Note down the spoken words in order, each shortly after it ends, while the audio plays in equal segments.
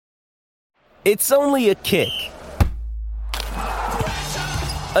It's only a kick,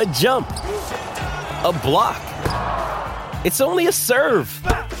 a jump, a block. It's only a serve.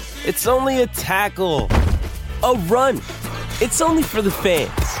 It's only a tackle, a run. It's only for the fans.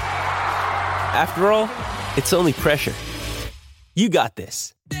 After all, it's only pressure. You got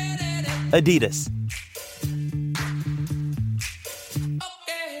this. Adidas.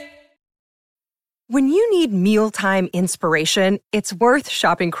 When you need mealtime inspiration, it's worth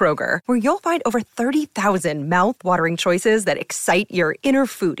shopping Kroger, where you'll find over 30,000 mouth-watering choices that excite your inner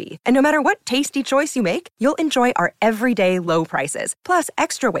foodie. And no matter what tasty choice you make, you'll enjoy our everyday low prices, plus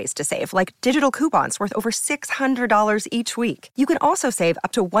extra ways to save, like digital coupons worth over $600 each week. You can also save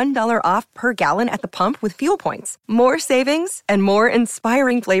up to $1 off per gallon at the pump with fuel points. More savings and more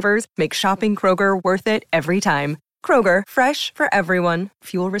inspiring flavors make shopping Kroger worth it every time. Kroger, fresh for everyone.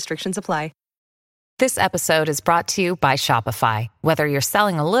 Fuel restrictions apply. This episode is brought to you by Shopify. Whether you're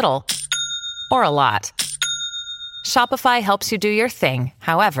selling a little or a lot, Shopify helps you do your thing,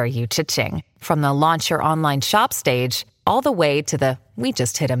 however you cha-ching. From the launch your online shop stage, all the way to the we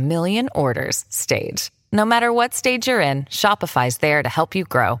just hit 1 million orders stage. No matter what stage you're in, Shopify's there to help you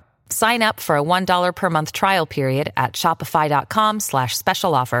grow. Sign up for a $1 per month trial period at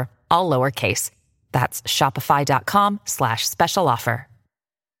shopify.com/special offer, all lowercase. That's shopify.com/special offer.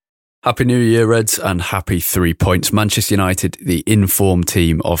 Happy New Year, Reds, and happy 3 points. Manchester United, the in-form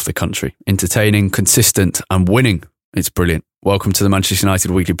team of the country. Entertaining, consistent, and winning. It's brilliant. Welcome to the Manchester United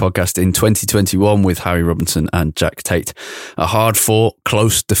Weekly Podcast in 2021 with Harry Robinson and Jack Tate. A hard-fought,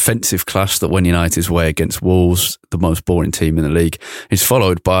 close defensive clash that went United's way against Wolves, the most boring team in the league, is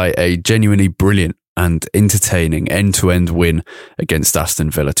followed by a genuinely brilliant and entertaining end-to-end win against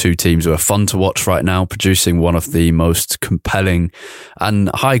Aston Villa. Two teams who are fun to watch right now, producing one of the most compelling and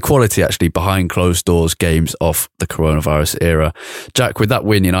high quality, actually, behind closed doors games of the coronavirus era. Jack, with that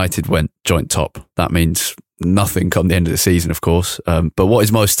win, United went joint top. That means nothing come the end of the season, of course. But what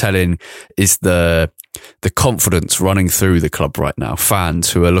is most telling is the confidence running through the club right now. Fans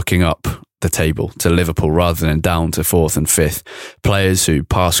who are looking up the table to Liverpool rather than down to 4th and 5th. Players who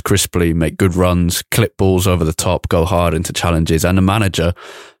pass crisply, make good runs, clip balls over the top, go hard into challenges, and a manager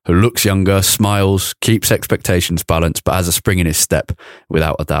who looks younger, smiles, keeps expectations balanced, but has a spring in his step,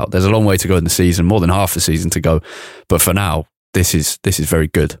 without a doubt. There's a long way to go in the season, more than half the season to go, but for now, this is very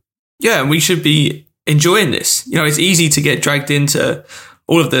good. Yeah, and we should be enjoying this. You know, it's easy to get dragged into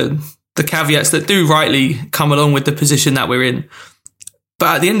all of the caveats that do rightly come along with the position that we're in.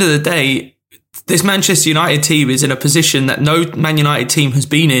 But at the end of the day, this Manchester United team is in a position that no Man United team has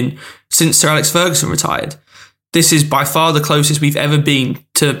been in since Sir Alex Ferguson retired. This is by far the closest we've ever been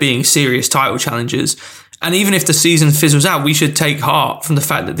to being serious title challengers. And even if the season fizzles out, we should take heart from the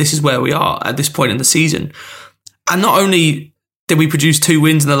fact that this is where we are at this point in the season. And not only did we produce 2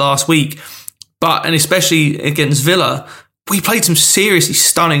 wins in the last week, and especially against Villa, we played some seriously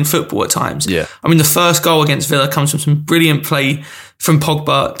stunning football at times. Yeah. I mean, the first goal against Villa comes from some brilliant play from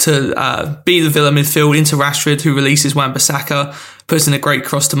Pogba to beat the Villa midfield into Rashford, who releases Wan-Bissaka, puts in a great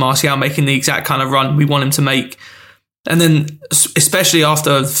cross to Martial, making the exact kind of run we want him to make. And then, especially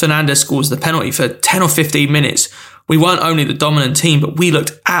after Fernandes scores the penalty for 10 or 15 minutes, we weren't only the dominant team, but we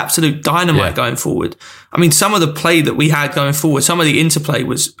looked absolute dynamite going forward. I mean, some of the play that we had going forward, some of the interplay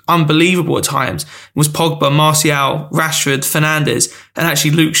was unbelievable at times. It was Pogba, Martial, Rashford, Fernandes, and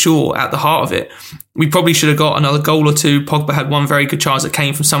actually Luke Shaw at the heart of it. We probably should have got another goal or two. Pogba had one very good chance that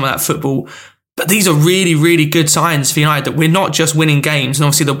came from some of that football. But these are really, really good signs for United that we're not just winning games. And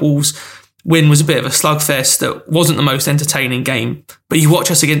obviously the Wolves win was a bit of a slugfest that wasn't the most entertaining game. But you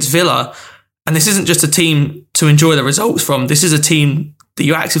watch us against Villa, and this isn't just a team to enjoy the results from. This is a team that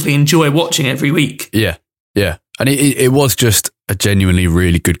you actively enjoy watching every week. Yeah. And it was just a genuinely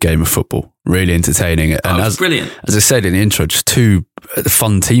really good game of football. Really entertaining. And brilliant. As I said in the intro, just two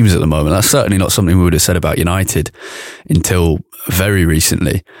fun teams at the moment. That's certainly not something we would have said about United until very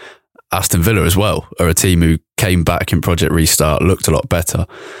recently. Aston Villa as well are a team who came back in Project Restart, looked a lot better,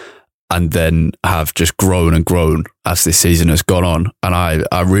 and then have just grown and grown as this season has gone on. And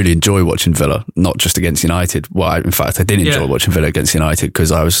I really enjoy watching Villa, not just against United. Well, in fact, I did enjoy watching Villa against United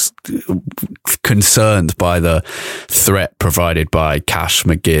because I was concerned by the threat provided by Cash,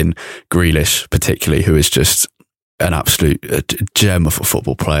 McGinn, Grealish particularly, who is just an absolute gem of a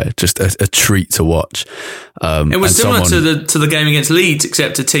football player, just a treat to watch. It was similar to the game against Leeds,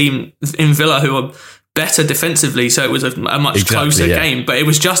 except a team in Villa who are better defensively, so it was a much closer game, but it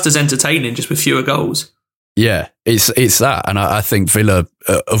was just as entertaining, just with fewer goals. Yeah, it's that, and I think Villa,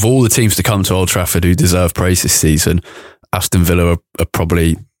 of all the teams to come to Old Trafford who deserve praise this season, Aston Villa are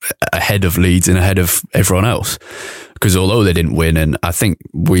probably ahead of Leeds and ahead of everyone else. because although they didn't win, and I think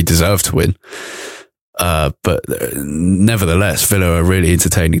we deserve to win, but nevertheless, Villa are a really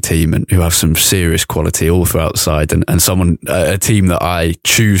entertaining team and who have some serious quality all throughout the side, and a team that I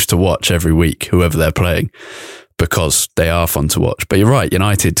choose to watch every week, whoever they're playing, because they are fun to watch. But you're right,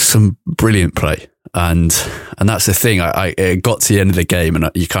 United, some brilliant play. And that's the thing. I got to the end of the game and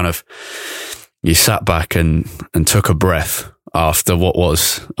you sat back and took a breath after what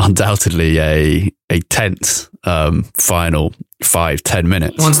was undoubtedly a tense final 5-10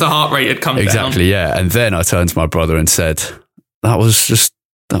 minutes. Once the heart rate had come down. Exactly, yeah. And then I turned to my brother and said, that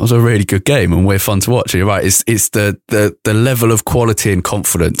was a really good game and we're fun to watch. And you're right. It's the level of quality and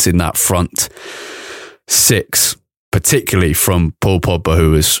confidence in that front six, particularly from Paul Pogba,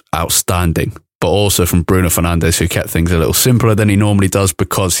 who was outstanding, but also from Bruno Fernandes, who kept things a little simpler than he normally does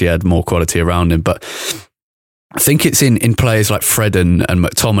because he had more quality around him. But I think it's in players like Fred and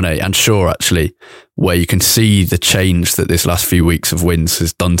McTominay and Shaw, actually, where you can see the change that this last few weeks of wins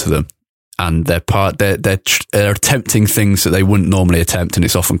has done to them. And they're attempting things that they wouldn't normally attempt, and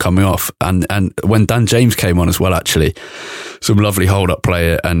it's often coming off. And when Dan James came on as well, actually, some lovely hold-up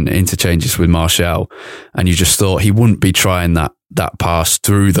play and interchanges with Martial, and you just thought he wouldn't be trying that pass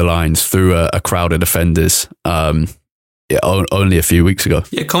through the lines, through a crowd of defenders, only a few weeks ago.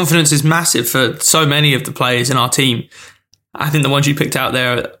 Yeah, confidence is massive for so many of the players in our team. I think the ones you picked out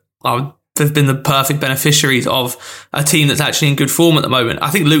there have been the perfect beneficiaries of a team that's actually in good form at the moment. I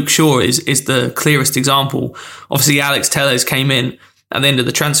think Luke Shaw is the clearest example. Obviously, Alex Telles came in at the end of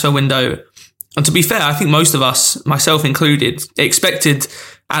the transfer window. And to be fair, I think most of us, myself included, expected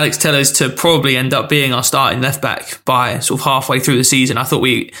Alex Telles to probably end up being our starting left back by sort of halfway through the season. I thought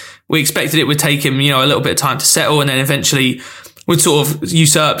we expected it would take him, a little bit of time to settle and then eventually would sort of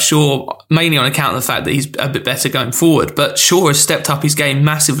usurp Shaw, mainly on account of the fact that he's a bit better going forward. But Shaw has stepped up his game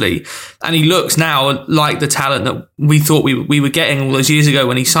massively, and he looks now like the talent that we thought we were getting all those years ago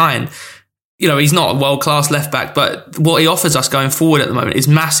when he signed. He's not a world-class left-back, but what he offers us going forward at the moment is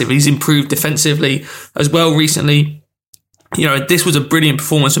massive. He's improved defensively as well recently. This was a brilliant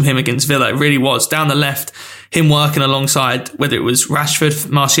performance from him against Villa. It really was. Down the left, him working alongside, whether it was Rashford,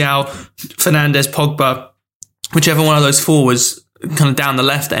 Martial, Fernandes, Pogba, whichever one of those four was kind of down the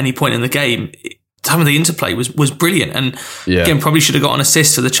left at any point in the game, some of the interplay was brilliant. And again, probably should have got an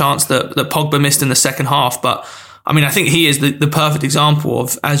assist for the chance that Pogba missed in the second half. But I mean, I think he is the perfect example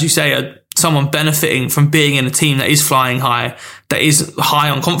of, as you say, someone benefiting from being in a team that is flying high, that is high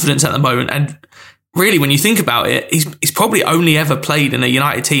on confidence at the moment. And really, when you think about it, he's probably only ever played in a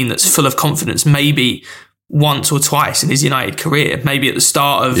United team that's full of confidence, maybe once or twice in his United career, maybe at the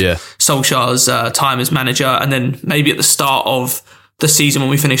start of Solskjaer's time as manager, and then maybe at the start of the season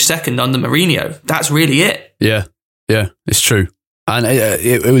when we finished second under Mourinho. That's really it. Yeah, it's true. And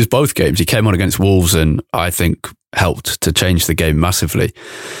it was both games. He came on against Wolves and I think helped to change the game massively.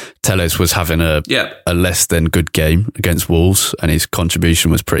 Telles was having a less than good game against Wolves, and his contribution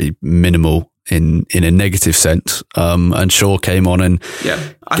was pretty minimal in a negative sense. And Shaw came on and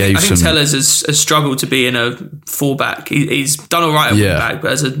I think Telles has struggled to be in a fullback. He's done all right at fullback,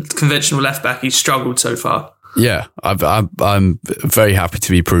 but as a conventional left back, he's struggled so far. Yeah, I'm very happy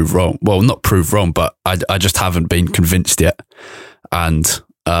to be proved wrong. Well, not proved wrong, but I just haven't been convinced yet. And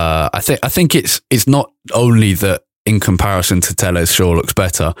I think it's not only that in comparison to Telles, Shaw looks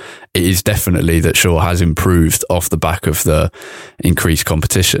better. It is definitely that Shaw has improved off the back of the increased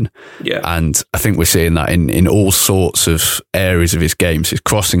competition. Yeah. And I think we're seeing that in all sorts of areas of his games. His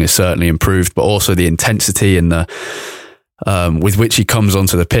crossing has certainly improved, but also the intensity and the with which he comes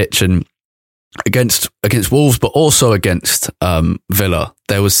onto the pitch. And against Wolves, but also against Villa,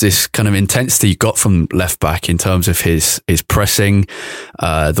 there was this kind of intensity you got from left back in terms of his pressing,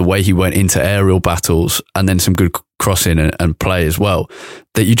 the way he went into aerial battles, and then some good crossing and play as well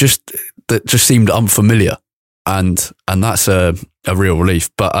that just seemed unfamiliar, and that's a real relief.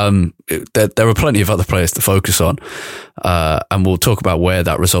 But there are plenty of other players to focus on, and we'll talk about where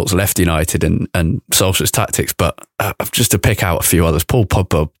that results left United and Solskjaer's tactics. But just to pick out a few others, Paul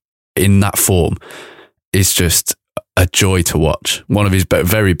Pogba in that form is just a joy to watch. One of his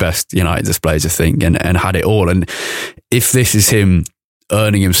very best United displays, I think, and had it all. And if this is him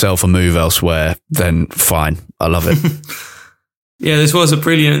earning himself a move elsewhere, then fine. I love it. Yeah, this was a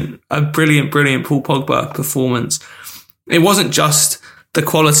brilliant Paul Pogba performance. It wasn't just the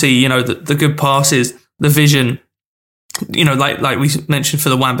quality, the good passes, the vision, like we mentioned for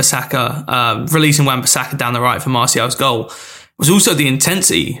the Wan-Bissaka, releasing Wan-Bissaka down the right for Martial's goal. It was also the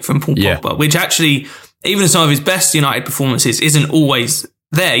intensity from Paul Pogba, which actually, even in some of his best United performances, isn't always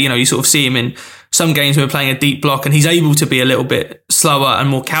there. You sort of see him in some games where we're playing a deep block and he's able to be a little bit slower and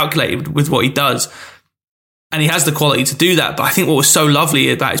more calculated with what he does. And he has the quality to do that. But I think what was so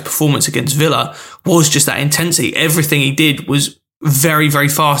lovely about his performance against Villa was just that intensity. Everything he did was very, very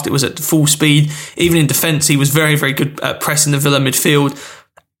fast. It was at full speed. Even in defence, he was very, very good at pressing the Villa midfield.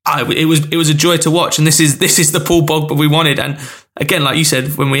 It was a joy to watch. And this is the Paul Pogba we wanted. And again, like you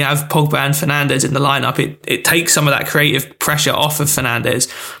said, when we have Pogba and Fernandes in the lineup, it takes some of that creative pressure off of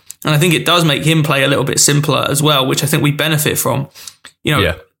Fernandes. And I think it does make him play a little bit simpler as well, which I think we benefit from.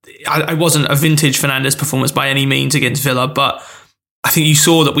 I wasn't a vintage Fernandes performance by any means against Villa, but I think you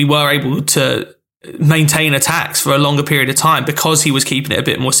saw that we were able to maintain attacks for a longer period of time because he was keeping it a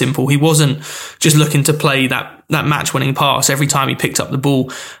bit more simple. He wasn't just looking to play that match-winning pass every time he picked up the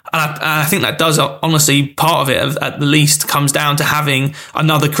ball. And I think that does, honestly, part of it, at the least, comes down to having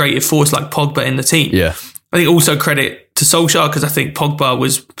another creative force like Pogba in the team. Yeah. I think also credit to Solskjaer, because I think Pogba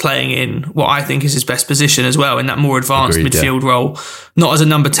was playing in what I think is his best position as well, in that more advanced midfield role. Not as a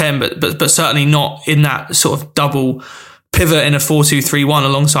number 10, but certainly not in that sort of double pivot in a 4-2-3-1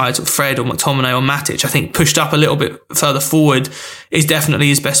 alongside Fred or McTominay or Matic. I think pushed up a little bit further forward is definitely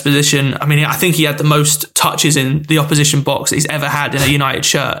his best position. I mean, I think he had the most touches in the opposition box that he's ever had in a United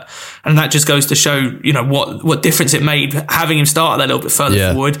shirt. And that just goes to show, what difference it made having him start that little bit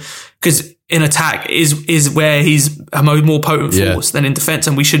further forward. Because in attack is where he's a more potent force than in defence,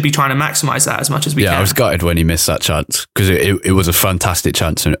 and we should be trying to maximise that as much as we can. Yeah, I was gutted when he missed that chance, because it was a fantastic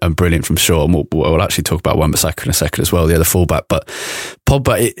chance and brilliant from Shaw. And we'll actually talk about Wan-Bissaka in a second as well, the other fullback. But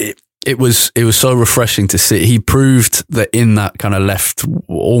Pogba, it was so refreshing to see. He proved that in that kind of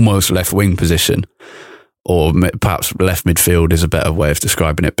almost left wing position, or perhaps left midfield is a better way of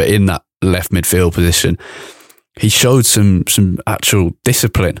describing it, but in that left midfield position, he showed some actual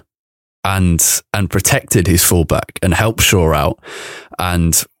discipline and protected his fullback and helped Shaw out,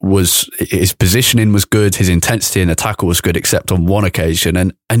 and his positioning was good, his intensity in the tackle was good, except on one occasion,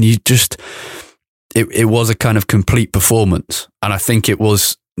 and you just it was a kind of complete performance. And I think it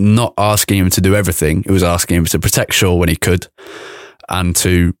was not asking him to do everything, it was asking him to protect Shaw when he could and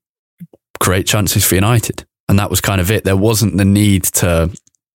to create chances for United, and that was kind of it. There wasn't the need to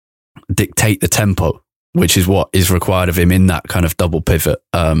dictate the tempo, which is what is required of him in that kind of double pivot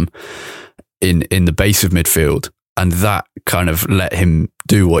in the base of midfield. And that kind of let him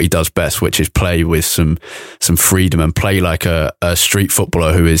do what he does best, which is play with some freedom and play like a street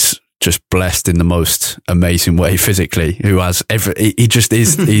footballer who is just blessed in the most amazing way physically, who has he just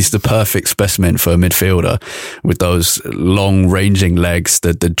is, he's the perfect specimen for a midfielder, with those long ranging legs,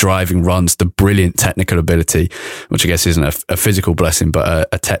 the driving runs, the brilliant technical ability, which I guess isn't a physical blessing, but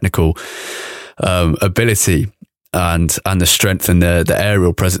a technical ability, and the strength and the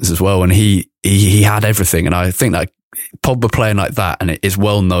aerial presence as well. And he had everything. And I think that Pogba playing like that, and it is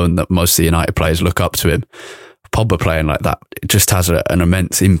well known that most of the United players look up to him, Pogba playing like that, it just has an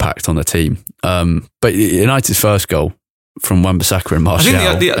immense impact on the team. But United's first goal from Wan-Bissaka and Martial.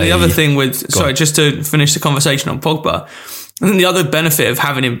 I think the other thing just to finish the conversation on Pogba, I think the other benefit of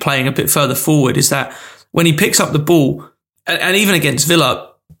having him playing a bit further forward is that when he picks up the ball, and even against Villa,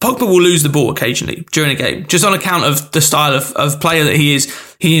 Pogba will lose the ball occasionally during a game, just on account of the style of player that he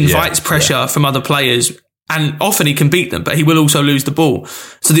is. He invites pressure from other players, and often he can beat them, but he will also lose the ball.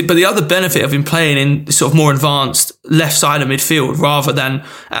 But the other benefit of him playing in sort of more advanced left side of midfield rather than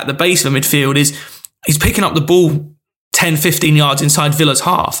at the base of midfield is he's picking up the ball 10, 15 yards inside Villa's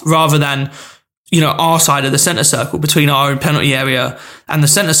half, rather than, our side of the centre circle, between our own penalty area and the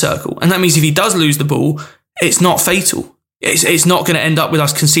centre circle. And that means if he does lose the ball, it's not fatal. It's not going to end up with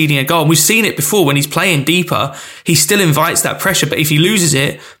us conceding a goal. We've seen it before when he's playing deeper. He still invites that pressure, but if he loses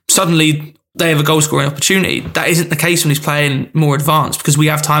it, suddenly they have a goal scoring opportunity. That isn't the case when he's playing more advanced, because we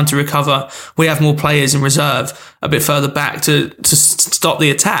have time to recover. We have more players in reserve a bit further back to stop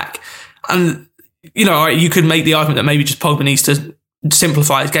the attack. And, you could make the argument that maybe just Pogba needs to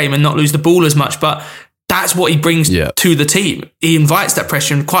simplify his game and not lose the ball as much, but that's what he brings to the team. He invites that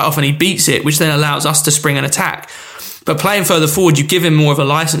pressure, and quite often he beats it, which then allows us to spring an attack. But playing further forward, you give him more of a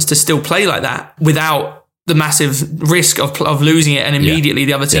license to still play like that without the massive risk of losing it and immediately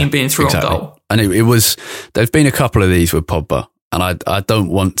the other team being through on goal. And there's been a couple of these with Pogba, and I don't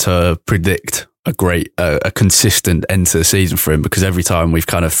want to predict a consistent end to the season for him, because every time we've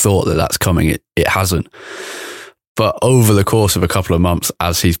kind of thought that that's coming, it hasn't. But over the course of a couple of months,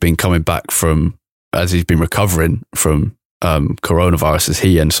 as he's been recovering from coronavirus, as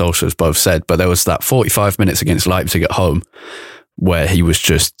he and Solskjaer has both said, but there was that 45 minutes against Leipzig at home where he was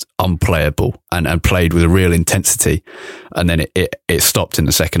just unplayable and played with a real intensity, and then it stopped in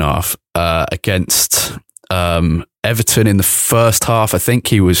the second half. Against Everton in the first half, I think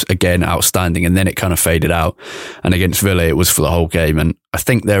he was again outstanding, and then it kind of faded out, and against Villa it was for the whole game. And I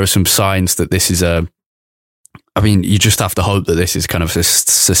think there are some signs that this is a I mean, you just have to hope that this is kind of a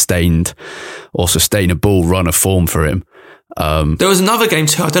sustained or sustainable run of form for him. There was another game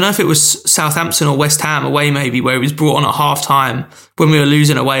too. I don't know if it was Southampton or West Ham away, maybe, where he was brought on at half time when we were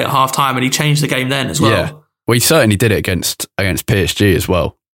losing away at half time, and he changed the game then as well. Yeah, well, he certainly did it against PSG as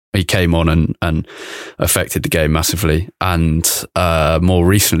well. He came on and affected the game massively, and more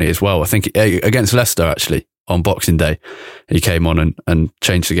recently as well. I think against Leicester, actually, on Boxing Day, he came on and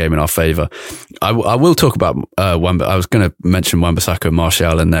changed the game in our favour. I will talk about Wan-Bissaka. I was going to mention Wan-Bissaka and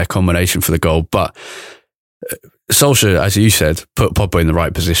Martial and their combination for the goal, but Solskjaer, as you said, put Pogba in the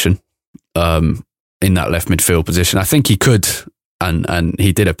right position, in that left midfield position. I think he could, and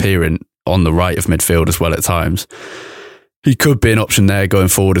he did appear on the right of midfield as well at times. He could be an option there going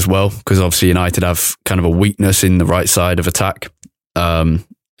forward as well, because obviously United have kind of a weakness in the right side of attack. And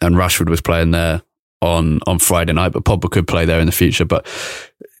Rashford was playing there on Friday night, but Pogba could play there in the future. But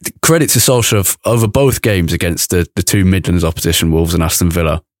credit to Solskjaer over both games against the two Midlands opposition, Wolves and Aston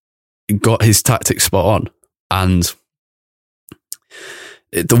Villa. He got his tactics spot on. And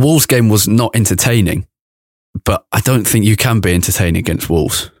the Wolves game was not entertaining, but I don't think you can be entertaining against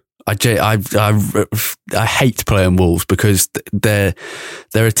Wolves. I hate playing Wolves because they're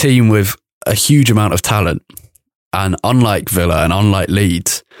a team with a huge amount of talent, and unlike Villa and unlike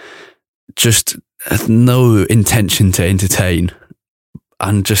Leeds, just no intention to entertain,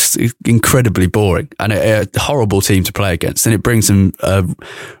 and just incredibly boring, and a horrible team to play against. And it brings them a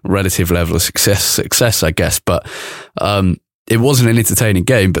relative level of success, I guess. But it wasn't an entertaining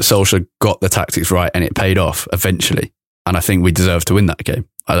game, but Solskjaer got the tactics right, and it paid off eventually. And I think we deserved to win that game.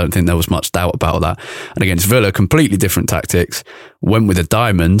 I don't think there was much doubt about that. And against Villa, completely different tactics. Went with a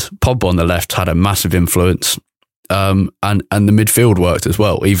diamond. Pogba on the left had a massive influence. And the midfield worked as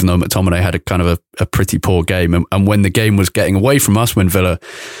well, even though McTominay had a kind of a pretty poor game. And when the game was getting away from us, when Villa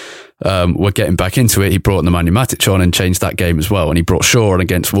were getting back into it, he brought Nemanja Matic on and changed that game as well. And he brought Shaw on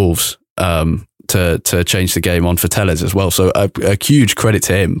against Wolves to change the game on for Telles as well. So a huge credit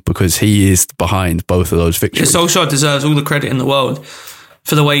to him, because he is behind both of those victories. Yeah, Solskjaer deserves all the credit in the world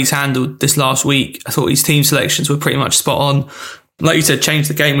for the way he's handled this last week. I thought his team selections were pretty much spot on. Like you said,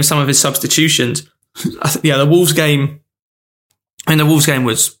 changed the game with some of his substitutions. The Wolves game. I mean, the Wolves game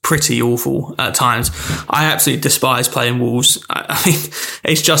was pretty awful at times. I absolutely despise playing Wolves. I mean,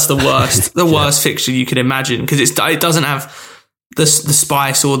 it's just the worst, worst fixture you could imagine, because it doesn't have the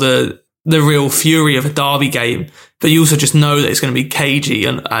spice or the real fury of a derby game, but you also just know that it's going to be cagey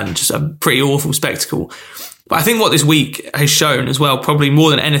and just a pretty awful spectacle. But I think what this week has shown as well, probably more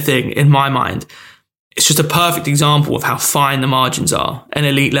than anything in my mind, it's just a perfect example of how fine the margins are in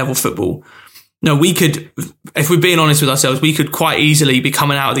elite level football. No, we could, if we're being honest with ourselves, we could quite easily be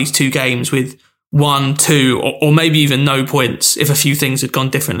coming out of these two games with 1, 2, or maybe even no points if a few things had gone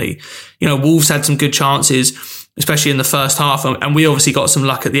differently. You know, Wolves had some good chances, especially in the first half, and we obviously got some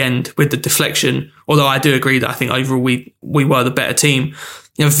luck at the end with the deflection, although I do agree that I think overall we were the better team.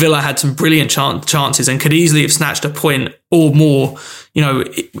 You know, Villa had some brilliant chances and could easily have snatched a point or more, you know,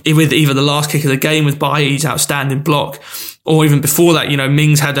 with either the last kick of the game with Bailly's outstanding block, or even before that, you know,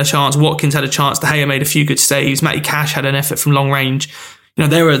 Mings had a chance, Watkins had a chance, De Gea made a few good saves, Matty Cash had an effort from long range. You know,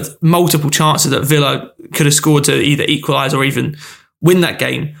 there were multiple chances that Villa could have scored to either equalise or even win that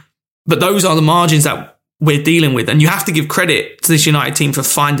game. But those are the margins that we're dealing with. And you have to give credit to this United team for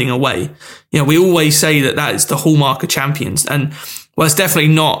finding a way. You know, we always say that is the hallmark of champions. And well, it's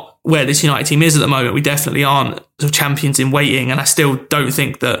definitely not where this United team is at the moment. We definitely aren't sort of champions in waiting. And I still don't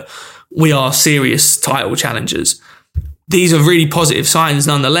think that we are serious title challengers. These are really positive signs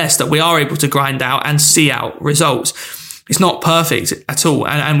nonetheless that we are able to grind out and see out results. It's not perfect at all.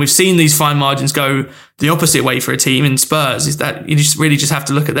 And we've seen these fine margins go the opposite way for a team in Spurs, is that you just really just have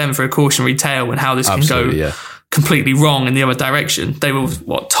to look at them for a cautionary tale and how this can go completely wrong in the other direction. They were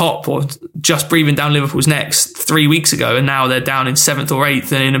top or just breathing down Liverpool's necks 3 weeks ago, and now they're down in 7th or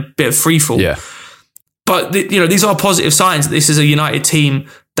 8th and in a bit of freefall. Yeah. But these are positive signs that this is a United team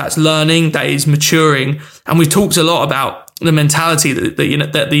that's learning, that is maturing, and we've talked a lot about the mentality that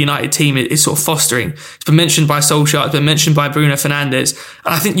the United team is sort of fostering. It's been mentioned by Solskjaer, it's been mentioned by Bruno Fernandes,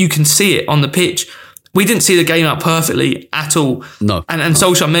 and I think you can see it on the pitch. We didn't see the game out perfectly at all. No. And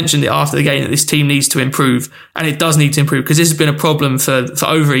Solskjaer mentioned it after the game that this team needs to improve, and it does need to improve, because this has been a problem for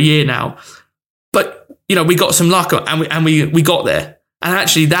over a year now. But, you know, we got some luck and we got there. And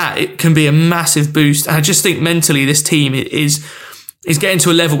actually it can be a massive boost. And I just think mentally this team is getting to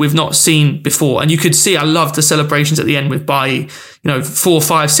a level we've not seen before. And you could see, I loved the celebrations at the end with Bailly, 4,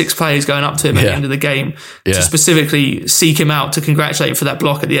 5, 6 players going up to him at the end of the game to specifically seek him out, to congratulate him for that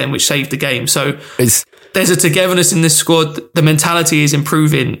block at the end, which saved the game. So there's a togetherness in this squad. The mentality is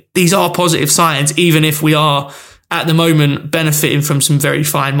improving. These are positive signs, even if we are at the moment benefiting from some very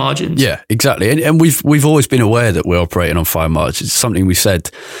fine margins. Yeah, exactly. And we've always been aware that we're operating on fine margins. It's something we said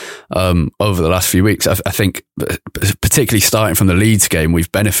over the last few weeks. I think particularly starting from the Leeds game,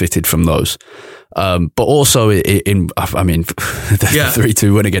 we've benefited from those. But also the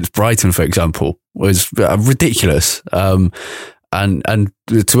 3-2 win against Brighton, for example, was ridiculous. And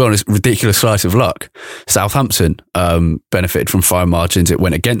to be honest, ridiculous slice of luck. Southampton benefited from fine margins. It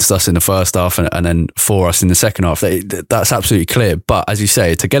went against us in the first half and then for us in the second half. That's absolutely clear. But as you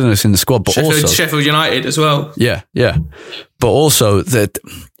say, togetherness in the squad, but also Sheffield United as well. Yeah. But also that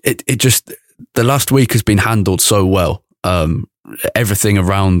it just, the last week has been handled so well. Everything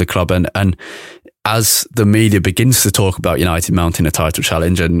around the club and as the media begins to talk about United mounting a title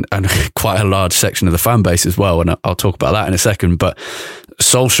challenge and quite a large section of the fan base as well, and I'll talk about that in a second, but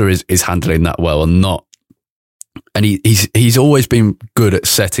Solskjaer is handling that well and he's always been good at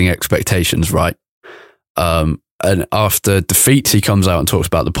setting expectations, right? And after defeats, he comes out and talks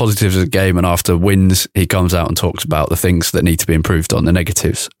about the positives of the game, and after wins, he comes out and talks about the things that need to be improved on, the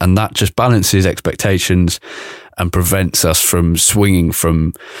negatives, and that just balances expectations and prevents us from swinging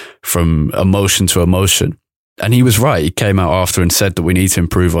from emotion to emotion. And he was right. He came out after and said that we need to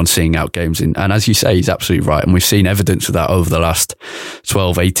improve on seeing out games. And as you say, he's absolutely right. And we've seen evidence of that over the last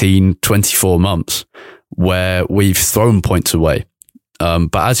 12, 18, 24 months where we've thrown points away.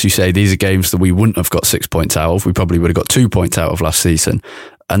 But as you say, these are games that we wouldn't have got 6 points out of. We probably would have got 2 points out of last season.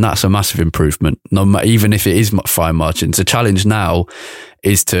 And that's a massive improvement, even if it is fine margins. The challenge now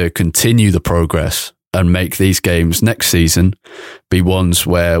is to continue the progress and make these games next season be ones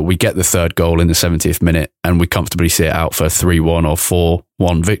where we get the third goal in the 70th minute and we comfortably see it out for a 3-1 or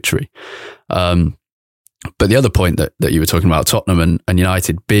 4-1 victory. But the other point that you were talking about, Tottenham and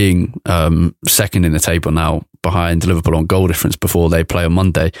United being second in the table now behind Liverpool on goal difference before they play on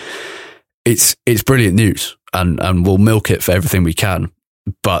Monday, it's brilliant news and we'll milk it for everything we can.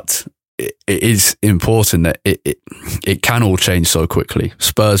 But it is important that it can all change so quickly.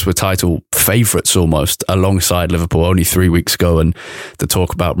 Spurs were title favourites almost alongside Liverpool only 3 weeks ago, and the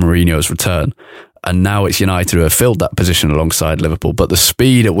talk about Mourinho's return. And now it's United who have filled that position alongside Liverpool. But the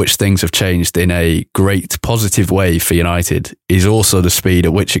speed at which things have changed in a great positive way for United is also the speed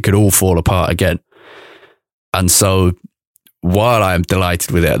at which it could all fall apart again. And so while I am delighted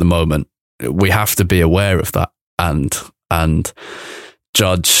with it at the moment, we have to be aware of that and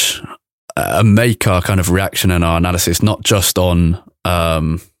judge and make our kind of reaction and our analysis not just on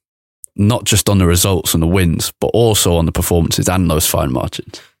the results and the wins, but also on the performances and those fine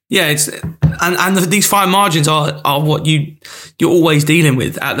margins. Yeah, these fine margins are what you're always dealing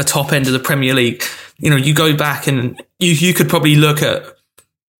with at the top end of the Premier League. You know, you go back and you could probably look at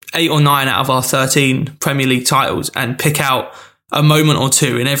 8 or 9 out of our 13 Premier League titles and pick out a moment or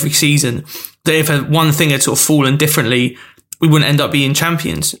two in every season that if one thing had sort of fallen differently, we wouldn't end up being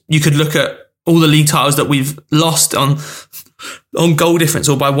champions. You could look at all the league titles that we've lost on goal difference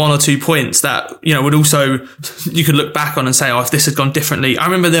or by 1 or 2 points that, you know, would also, you could look back on and say, oh, if this had gone differently. I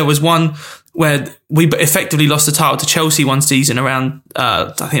remember there was one where we effectively lost the title to Chelsea one season around,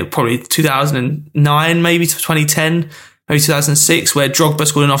 I think probably 2009, maybe to 2010, maybe 2006, where Drogba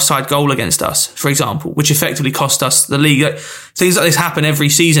scored an offside goal against us, for example, which effectively cost us the league. Like, things like this happen every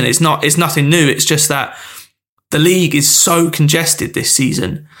season. It's nothing new. It's just that the league is so congested this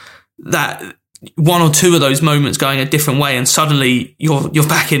season that 1 or 2 of those moments going a different way, and suddenly you're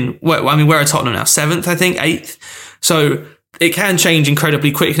back in. I mean, we're at Tottenham now, 7th, I think, 8th. So it can change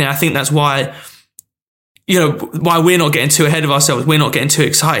incredibly quickly. And I think that's why, you know, why we're not getting too ahead of ourselves. We're not getting too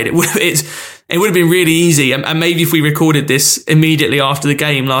excited. It would have been really easy. And maybe if we recorded this immediately after the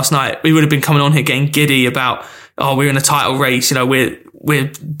game last night, we would have been coming on here getting giddy about, oh, we're in a title race. You know,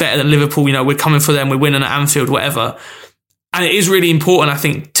 we're better than Liverpool. You know, we're coming for them. We're winning at Anfield, whatever. And it is really important, I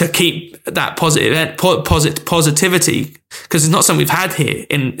think, to keep that positivity, because it's not something we've had here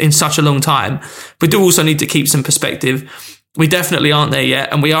in such a long time. We do also need to keep some perspective. We definitely aren't there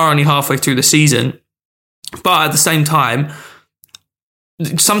yet, and we are only halfway through the season. But at the same time,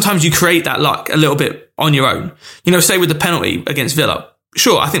 sometimes you create that luck a little bit on your own. You know, say with the penalty against Villa.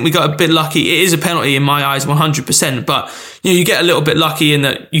 Sure, I think we got a bit lucky. It is a penalty in my eyes, 100%. But you know, you get a little bit lucky in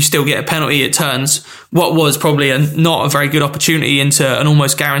that you still get a penalty. It turns what was probably not a very good opportunity into an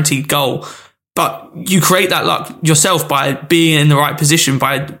almost guaranteed goal. But you create that luck yourself by being in the right position,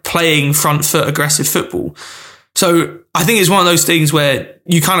 by playing front foot aggressive football. So I think it's one of those things where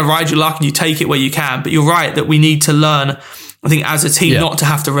you kind of ride your luck and you take it where you can. But you're right that we need to learn I think as a team, not to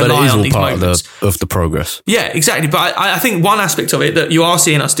have to rely on these moments. Of the progress. Yeah, exactly. But I think one aspect of it that you are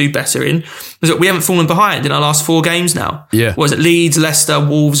seeing us do better in is that we haven't fallen behind in our last 4 games now. Yeah. Was it Leeds, Leicester,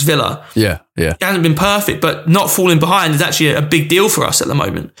 Wolves, Villa? Yeah. It hasn't been perfect, but not falling behind is actually a big deal for us at the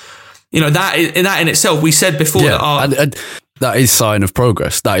moment. That in itself, we said before that and that is sign of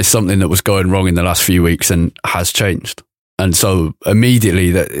progress. That is something that was going wrong in the last few weeks and has changed. And so immediately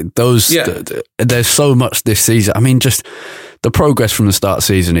there's so much this season. I mean, just the progress from the start of the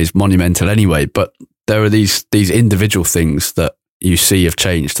season is monumental anyway, but there are these individual things that you see have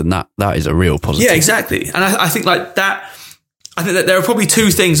changed, and that is a real positive. Yeah, exactly. And I think like that, I think that there are probably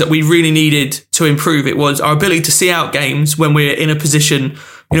 2 things that we really needed to improve. It was our ability to see out games when we're in a position,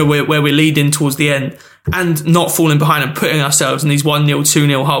 where we're leading towards the end, and not falling behind and putting ourselves in these 1-0,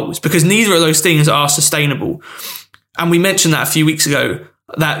 2-0 holes, because neither of those things are sustainable. And we mentioned that a few weeks ago,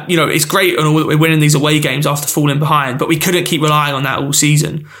 that, it's great and we're winning these away games after falling behind, but we couldn't keep relying on that all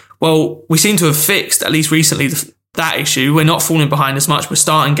season. Well, we seem to have fixed, at least recently, that issue. We're not falling behind as much. We're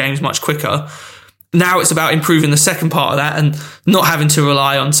starting games much quicker. Now it's about improving the second part of that and not having to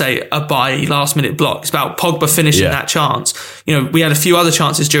rely on, say, a Bailly last-minute block. It's about Pogba finishing that chance. We had a few other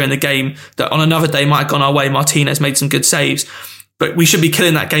chances during the game that on another day might have gone our way. Martinez made some good saves. But we should be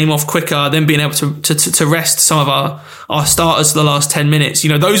killing that game off quicker, then being able to rest some of our starters for the last 10 minutes.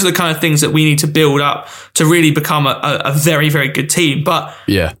 Those are the kind of things that we need to build up to really become a very, very good team. But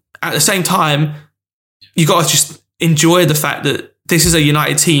at the same time, you got to just enjoy the fact that this is a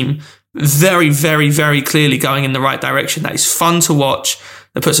United team very, very, very clearly going in the right direction. That is fun to watch,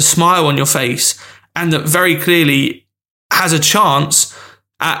 that puts a smile on your face, and that very clearly has a chance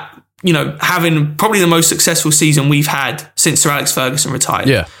at having probably the most successful season we've had since Sir Alex Ferguson retired.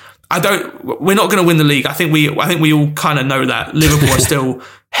 Yeah. We're not going to win the league. I think we all kind of know that. Liverpool are still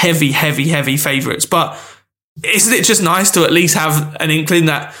heavy favourites. But isn't it just nice to at least have an inkling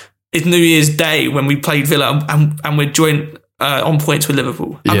that it's New Year's Day when we played Villa and we're joint on points with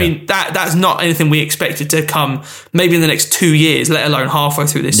Liverpool? I mean, that's not anything we expected to come maybe in the next 2 years, let alone halfway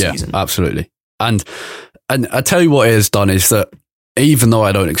through this season. Yeah, absolutely. And I tell you what it has done is that even though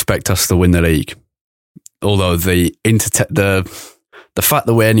I don't expect us to win the league, although the fact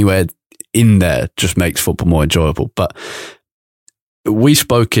that we're anywhere in there just makes football more enjoyable. But we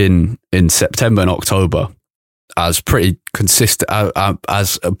spoke in September and October as pretty consistent,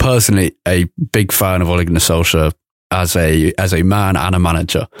 as personally a big fan of Ole Gunnar Solskjaer as a man and a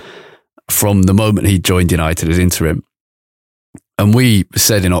manager from the moment he joined United as interim. And we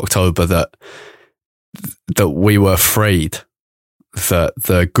said in October that we were afraid that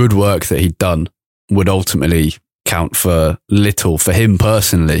the good work that he'd done would ultimately count for little for him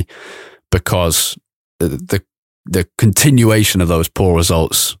personally, because the continuation of those poor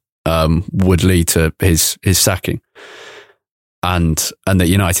results would lead to his sacking, and that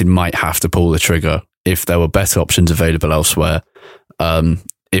United might have to pull the trigger if there were better options available elsewhere,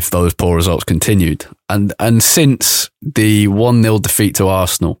 if those poor results continued. And since the 1-0 defeat to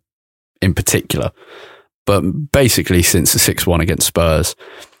Arsenal in particular, but basically since the 6-1 against Spurs,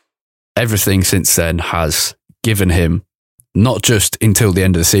 everything since then has given him, not just until the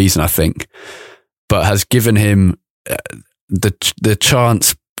end of the season, I think, but has given him the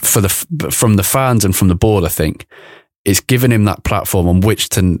chance from the fans and from the board, I think. It's given him that platform on which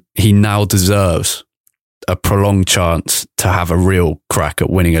he now deserves a prolonged chance to have a real crack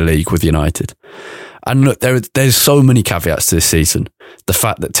at winning a league with United. And look, there's so many caveats to this season. The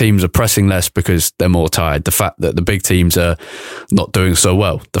fact that teams are pressing less because they're more tired. The fact that the big teams are not doing so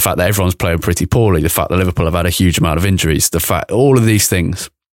well. The fact that everyone's playing pretty poorly. The fact that Liverpool have had a huge amount of injuries. All of these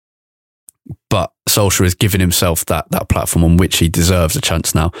things. But Solskjaer has given himself that platform on which he deserves a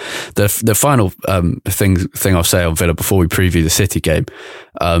chance now. The final thing I'll say on Villa before we preview the City game,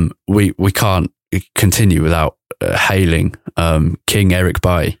 we can't continue without hailing King Eric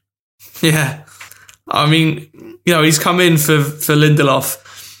Bailly. Yeah. I mean, he's come in for Lindelof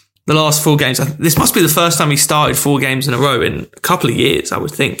the last 4 games. This must be the first time he started 4 games in a row in a couple of years, I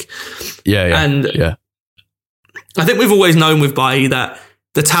would think. Yeah. And I think we've always known with Bailly that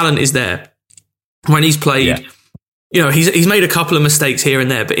the talent is there. When he's played, he's made a couple of mistakes here and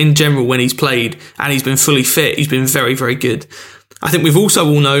there, but in general, when he's played and he's been fully fit, he's been very, very good. I think we've also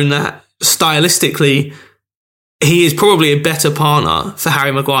all known that stylistically, he is probably a better partner for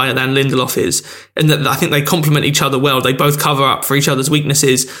Harry Maguire than Lindelof is, and that I think they complement each other well. They both cover up for each other's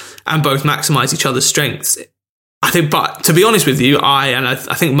weaknesses and both maximise each other's strengths. I think, but to be honest with you, I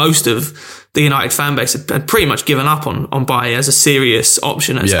think most of the United fan base had pretty much given up on Bailly as a serious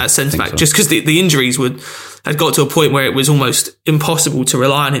option at centre back, just because the injuries had got to a point where it was almost impossible to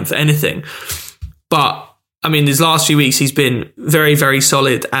rely on him for anything. But I mean, these last few weeks, he's been very, very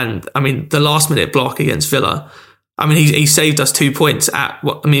solid. And I mean, the last minute block against Villa, I mean, he saved us 2 points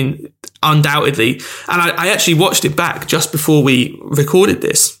undoubtedly. And I actually watched it back just before we recorded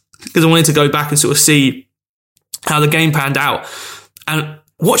this because I wanted to go back and sort of see how the game panned out. And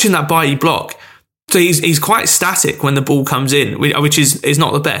watching that Bailly block, so he's quite static when the ball comes in, which is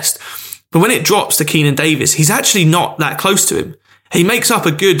not the best. But when it drops to Keenan Davis, he's actually not that close to him. He makes up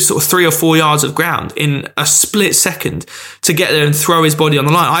a good sort of 3 or 4 yards of ground in a split second to get there and throw his body on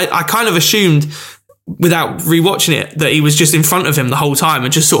the line. I kind of assumed, without rewatching it, that he was just in front of him the whole time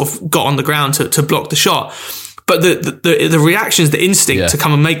and just sort of got on the ground to block the shot. But the reactions, the instinct to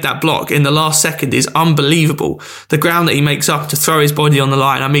come and make that block in the last second is unbelievable. The ground that he makes up to throw his body on the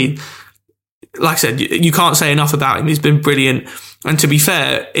line. I mean, like I said, you can't say enough about him. He's been brilliant. And to be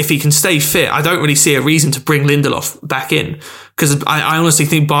fair, if he can stay fit, I don't really see a reason to bring Lindelof back in, because I honestly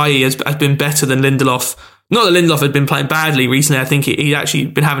think Bailly has been better than Lindelof. Not that Lindelof had been playing badly recently. I think he'd actually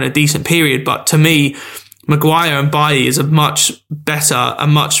been having a decent period. But to me, Maguire and Bailly is a much better, a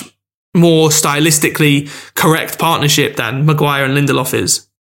much more stylistically correct partnership than Maguire and Lindelof is.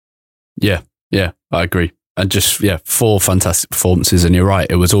 Yeah, I agree. And just, 4 fantastic performances. And you're right,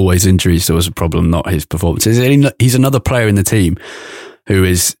 it was always injuries that was a problem, not his performances. He's another player in the team who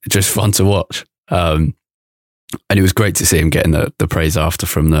is just fun to watch. And it was great to see him getting the praise after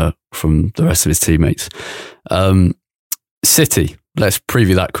from the rest of his teammates. City, let's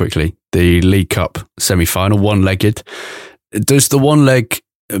preview that quickly. The League Cup semi-final, one-legged. Does the one leg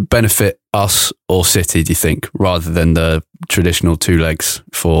benefit us or City, do you think, rather than the traditional 2 legs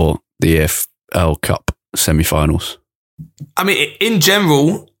for the EFL Cup semi-finals? I mean, in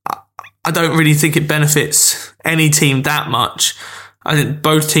general, I don't really think it benefits any team that much. I think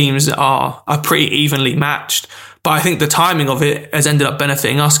both teams are pretty evenly matched. But I think the timing of it has ended up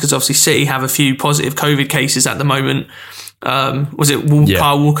benefiting us because obviously City have a few positive COVID cases at the moment. Was it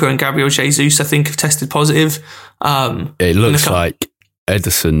Kyle Walker and Gabriel Jesus, I think, have tested positive? It looks like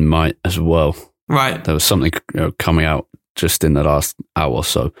Ederson might as well. Right. There was something coming out just in the last hour or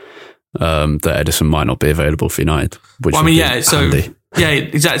so. That Ederson might not be available for United. Which handy.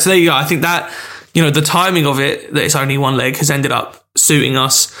 Exactly. So there you go. I think that, the timing of it, that it's only one leg, has ended up suiting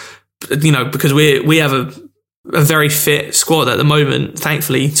us, because we have a very fit squad at the moment,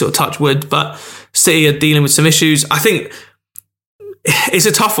 thankfully, sort of touch wood, but City are dealing with some issues. I think it's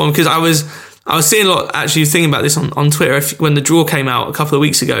a tough one because I was seeing a lot, actually thinking about this on Twitter when the draw came out a couple of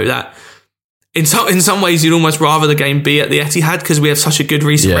weeks ago, that in some ways, you'd almost rather the game be at the Etihad because we have such a good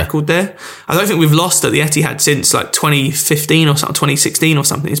recent record there. I don't think we've lost at the Etihad since like 2015 or something, 2016 or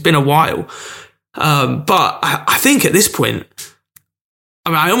something. It's been a while. But I think at this point, I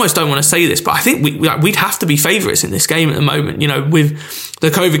mean, I almost don't want to say this, but I think we'd have to be favourites in this game at the moment. With the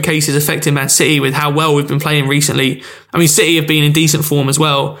COVID cases affecting Man City, with how well we've been playing recently. I mean, City have been in decent form as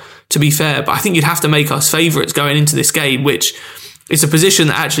well, to be fair, but I think you'd have to make us favourites going into this game, which it's a position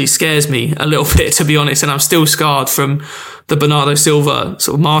that actually scares me a little bit, to be honest. And I'm still scarred from the Bernardo Silva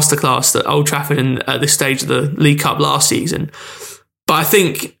sort of masterclass at Old Trafford and at this stage of the League Cup last season. But I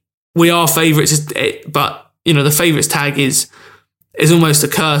think we are favourites. But, the favourites tag is almost a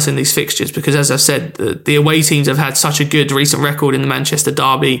curse in these fixtures because, as I've said, the away teams have had such a good recent record in the Manchester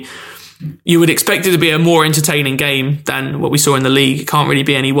derby. You would expect it to be a more entertaining game than what we saw in the league. It can't really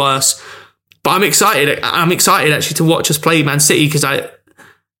be any worse. But I'm excited. I'm excited actually to watch us play Man City because I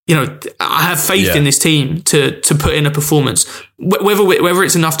have faith in this team to put in a performance. Whether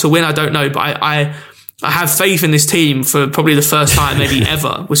it's enough to win, I don't know. But I have faith in this team for probably the first time maybe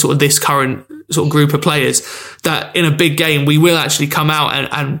ever with sort of this current sort of group of players that in a big game we will actually come out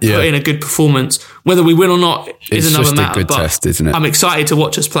and put in a good performance. Whether we win or not is another matter. It's just a good test, isn't it? I'm excited to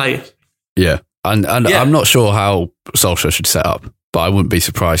watch us play. Yeah, and I'm not sure how Solskjaer should set up. But I wouldn't be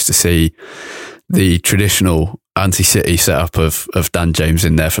surprised to see the traditional anti-City setup of Dan James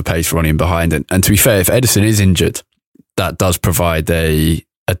in there for pace running behind. And to be fair, if Ederson is injured, that does provide a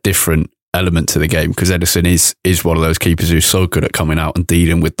different element to the game because Ederson is one of those keepers who's so good at coming out and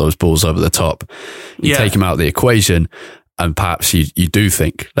dealing with those balls over the top. You take him out of the equation and perhaps you do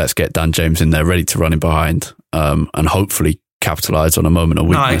think, let's get Dan James in there ready to run in behind and hopefully capitalise on a moment of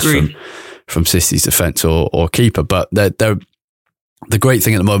weakness from City's defence or keeper. But the great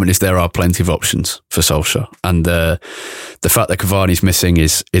thing at the moment is there are plenty of options for Solskjaer, and the fact that Cavani's missing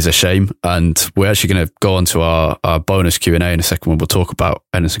is a shame. And we're actually going to go on to our bonus Q&A in a second when we'll talk about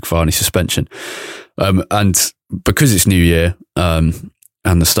Edinson Cavani's suspension. And because it's New Year and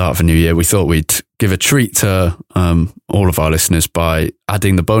the start of a new year, we thought we'd give a treat to all of our listeners by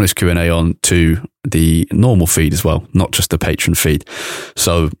adding the bonus Q&A on to the normal feed as well, not just the Patreon feed.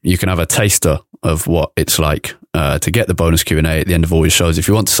 So you can have a taster of what it's like to get the bonus Q&A at the end of all your shows. If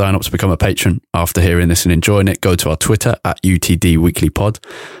you want to sign up to become a patron after hearing this and enjoying it, go to our Twitter at UTD Weekly Pod.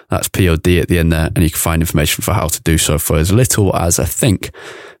 That's POD at the end there, and you can find information for how to do so for as little as, I think,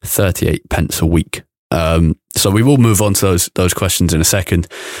 38 pence a week. So we will move on to those questions in a second.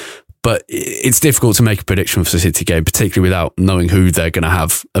 But it's difficult to make a prediction for the City game, particularly without knowing who they're going to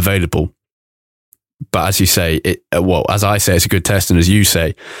have available. But as you say, as I say, it's a good test. And as you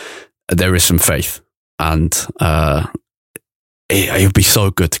say, there is some faith. And it would be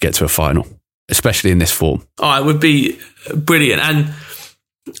so good to get to a final, especially in this form. Oh, it would be brilliant. And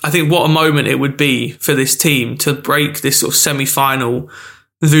I think what a moment it would be for this team to break this sort of semi-final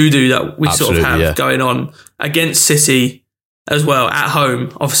voodoo that we sort of have going on against City as well, at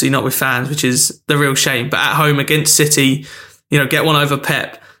home, obviously not with fans, which is the real shame, but at home against City, get one over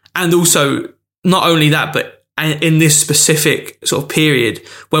Pep. And also, not only that, but in this specific sort of period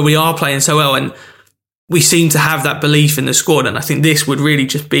where we are playing so well and we seem to have that belief in the squad. And I think this would really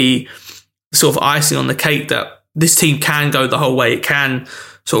just be sort of icing on the cake that this team can go the whole way. It can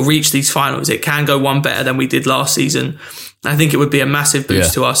sort of reach these finals. It can go one better than we did last season. I think it would be a massive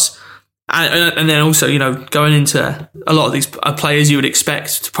boost to us. And then also, going into a lot of these players you would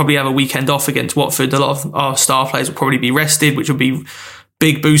expect to probably have a weekend off against Watford. A lot of our star players will probably be rested, which would be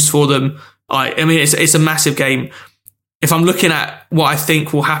big boost for them. I mean, it's a massive game. If I'm looking at what I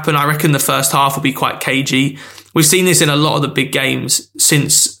think will happen, I reckon the first half will be quite cagey. We've seen this in a lot of the big games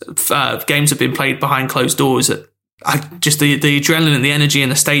since games have been played behind closed doors. Just the adrenaline and the energy in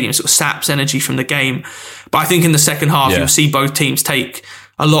the stadium sort of saps energy from the game. But I think in the second half, you'll see both teams take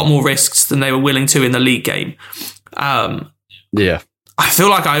a lot more risks than they were willing to in the league game. I feel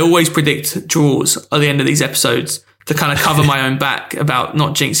like I always predict draws at the end of these episodes to kind of cover my own back about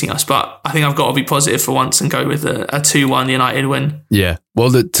not jinxing us. But I think I've got to be positive for once and go with a 2-1 United win. Yeah.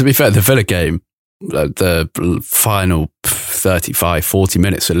 Well, to be fair, the Villa game, the final 35, 40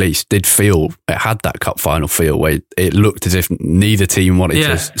 minutes at least, did feel, it had that cup final feel where it looked as if neither team wanted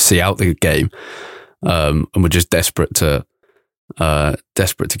to see out the game and were just desperate to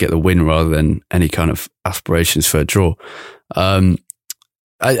get the win rather than any kind of aspirations for a draw.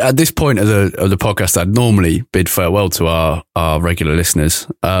 At this point of the podcast, I'd normally bid farewell to our regular listeners,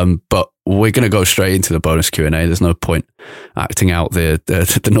 but we're going to go straight into the bonus Q&A. There's no point acting out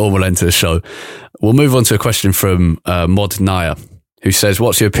the normal end to the show. We'll move on to a question from Mod Naya, who says,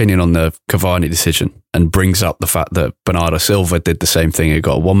 what's your opinion on the Cavani decision? And brings up the fact that Bernardo Silva did the same thing. He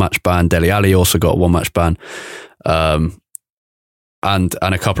got a one-match ban. Dele Alli also got a one-match ban. And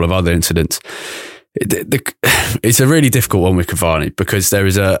a couple of other incidents. It's a really difficult one with Cavani because there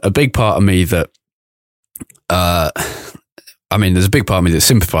is a big part of me that, there's a big part of me that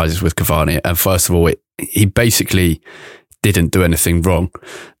sympathises with Cavani. And first of all, he basically didn't do anything wrong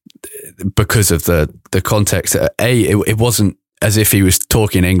because of the context. It wasn't as if he was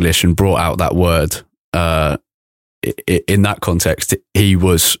talking English and brought out that word. In that context, he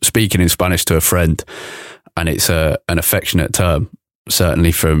was speaking in Spanish to a friend, and it's an affectionate term,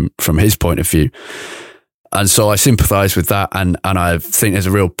 certainly from his point of view. And so I sympathise with that, and I think there's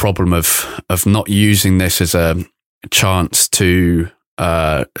a real problem of not using this as a chance to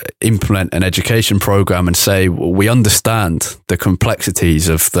implement an education program and say, well, we understand the complexities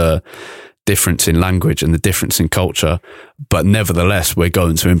of the difference in language and the difference in culture, but nevertheless we're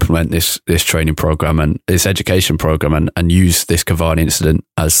going to implement this training program and this education program and use this Cavani incident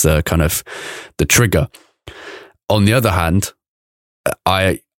as the kind of the trigger. On the other hand,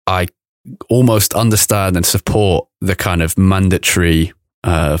 I almost understand and support the kind of mandatory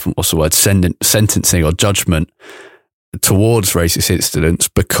sentencing or judgment towards racist incidents,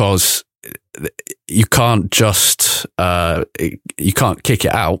 because you can't just you can't kick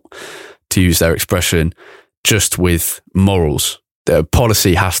it out, to use their expression, just with morals. The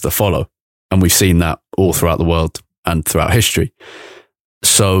policy has to follow, and we've seen that all throughout the world and throughout history.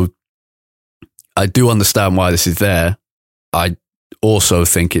 So I do understand why this is there. I also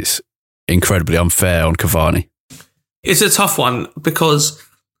think it's incredibly unfair on Cavani. It's a tough one because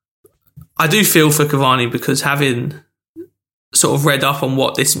I do feel for Cavani, because having sort of read up on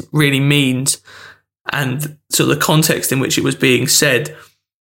what this really means and sort of the context in which it was being said,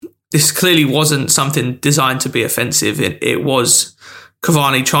 this clearly wasn't something designed to be offensive. It was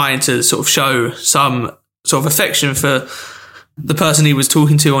Cavani trying to sort of show some sort of affection for the person he was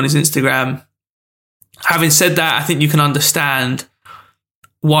talking to on his Instagram. Having said that, I think you can understand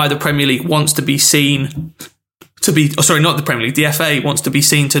why the Premier League wants to be seen to be, not the Premier League, the FA wants to be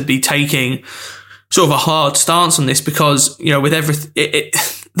seen to be taking sort of a hard stance on this, because, with everything,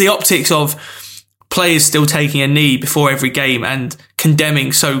 the optics of players still taking a knee before every game and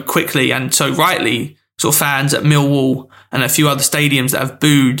condemning so quickly and so rightly sort of fans at Millwall and a few other stadiums that have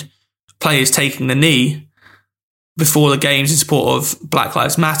booed players taking the knee before the games in support of Black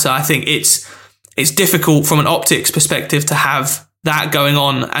Lives Matter. I think it's difficult from an optics perspective to have that going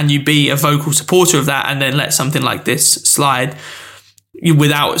on and you be a vocal supporter of that and then let something like this slide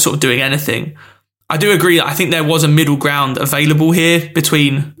without sort of doing anything. I do agree that I think there was a middle ground available here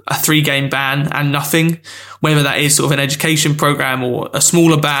between a 3-game ban and nothing, whether that is sort of an education program or a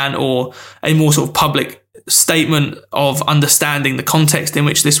smaller ban or a more sort of public statement of understanding the context in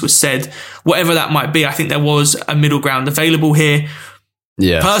which this was said. Whatever that might be, I think there was a middle ground available here.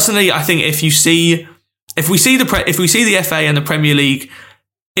 Yeah. Personally, I think if we see the FA and the Premier League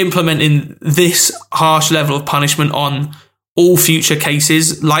implementing this harsh level of punishment on all future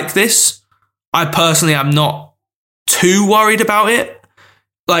cases like this, I personally am not too worried about it.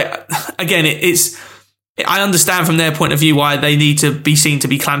 Like, again, I understand from their point of view why they need to be seen to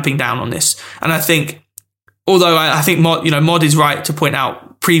be clamping down on this. And I think, although I think Mod is right to point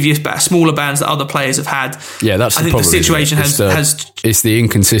out previous smaller bans that other players have had. Yeah, that's the problem. I think the situation it's the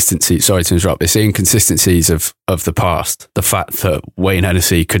inconsistency. Sorry to interrupt. It's the inconsistencies of the past. The fact that Wayne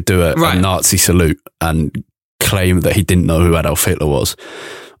Hennessy could do a Nazi salute and claim that he didn't know who Adolf Hitler was,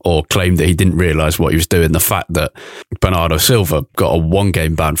 or claim that he didn't realise what he was doing. The fact that Bernardo Silva got a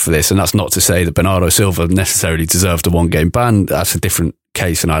 1-game ban for this, and that's not to say that Bernardo Silva necessarily deserved a 1-game ban. That's a different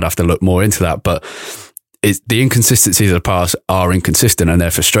case, and I'd have to look more into that. But the inconsistencies of the past are inconsistent and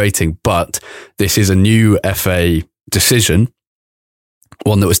they're frustrating. But this is a new FA decision,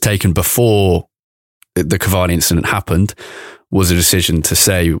 one that was taken before the Cavani incident happened, was a decision to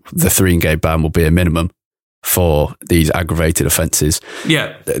say the 3-game ban will be a minimum for these aggravated offences.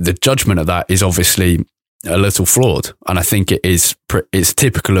 Yeah. The judgment of that is obviously a little flawed. And I think it's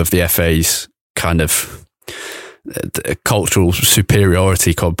typical of the FA's kind of cultural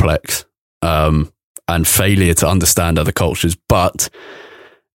superiority complex and failure to understand other cultures. But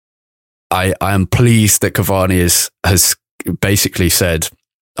I am pleased that Cavani has basically said,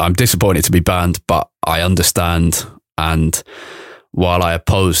 I'm disappointed to be banned, but I understand, and while I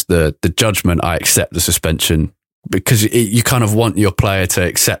oppose the judgment, I accept the suspension, because you kind of want your player to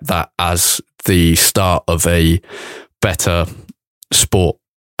accept that as the start of a better sport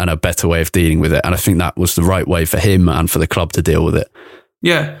and a better way of dealing with it. And I think that was the right way for him and for the club to deal with it.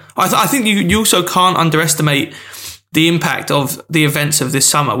 Yeah. I think you also can't underestimate the impact of the events of this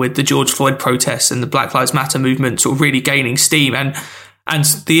summer with the George Floyd protests and the Black Lives Matter movement sort of really gaining steam, and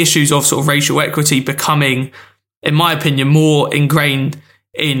the issues of sort of racial equity becoming, in my opinion, more ingrained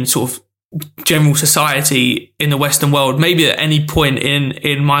in sort of general society in the Western world, maybe at any point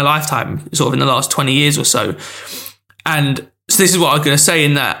in my lifetime, sort of in the last 20 years or so. And so this is what I was going to say,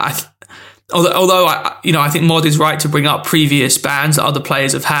 in that although I think Mod is right to bring up previous bans that other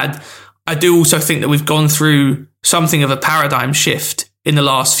players have had, I do also think that we've gone through something of a paradigm shift in the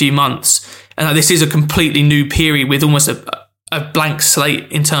last few months, and that this is a completely new period with almost a blank slate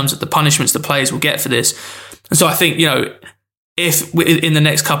in terms of the punishments the players will get for this. And so I think, if in the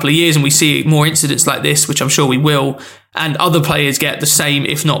next couple of years and we see more incidents like this, which I'm sure we will, and other players get the same,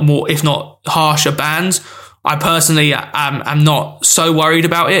 if not harsher bans, I personally am not so worried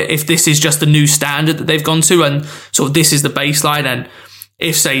about it. If this is just a new standard that they've gone to and sort of this is the baseline, and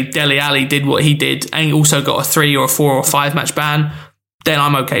if, say, Dele Alli did what he did and he also got a 3 or a 4 or 5 match ban, then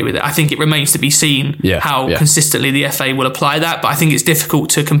I'm okay with it. I think it remains to be seen how consistently the FA will apply that. But I think it's difficult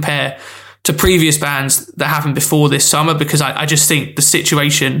to compare to previous bans that happened before this summer, because I just think the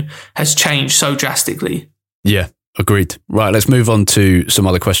situation has changed so drastically. Yeah, agreed. Right, let's move on to some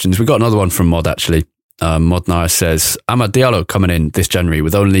other questions. We've got another one from Mod, actually. Mod Naya says, Amad Diallo coming in this January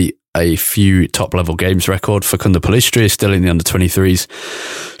with only a few top-level games record. Facundo Pellistri is still in the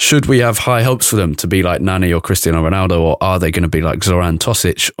under-23s. Should we have high hopes for them to be like Nani or Cristiano Ronaldo, or are they going to be like Zoran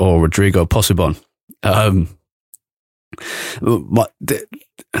Tosic or Rodrigo Posibon? The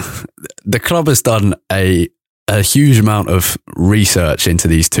club has done a huge amount of research into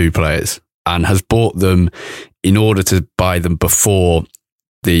these two players and has bought them in order to buy them before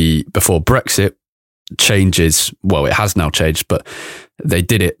Brexit changes. Well, it has now changed, but they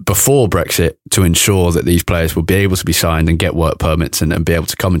did it before Brexit to ensure that these players will be able to be signed and get work permits and be able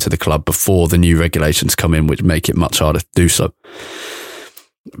to come into the club before the new regulations come in, which make it much harder to do so.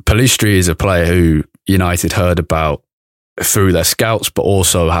 Pellistri is a player who United heard about through their scouts, but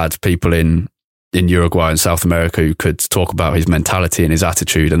also had people in Uruguay and South America who could talk about his mentality and his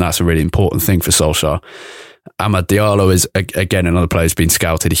attitude, and that's a really important thing for Solskjaer. Amad Diallo is, again, another player who's been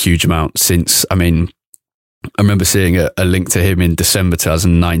scouted a huge amount since, I remember seeing a link to him in December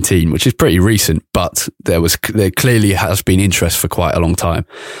 2019, which is pretty recent, but there clearly has been interest for quite a long time.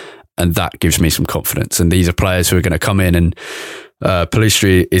 And that gives me some confidence. And these are players who are going to come in, and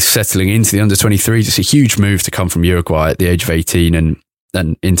Pellistri is settling into the under-23s. It's a huge move to come from Uruguay at the age of 18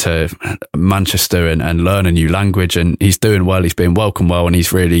 and into Manchester and learn a new language. And he's doing well. He's being welcomed well, and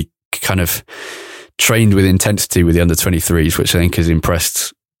he's really kind of trained with intensity with the under-23s, which I think has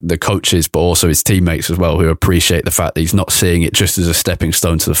impressed the coaches, but also his teammates as well, who appreciate the fact that he's not seeing it just as a stepping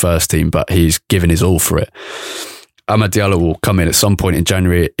stone to the first team, but he's given his all for it. Amad Diallo will come in at some point in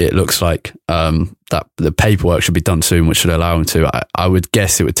January. It looks like that the paperwork should be done soon, which should allow him to. I would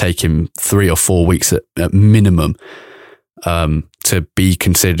guess it would take him 3 or 4 weeks at minimum to be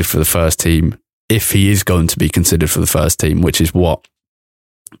considered for the first team, if he is going to be considered for the first team, which is what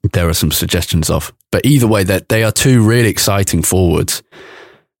there are some suggestions of. But either way, that they are two really exciting forwards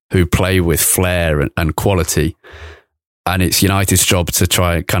who play with flair and quality. And it's United's job to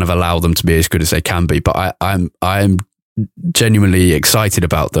try and kind of allow them to be as good as they can be. But I'm genuinely excited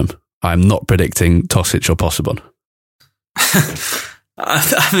about them. I'm not predicting Tosic or Possebon.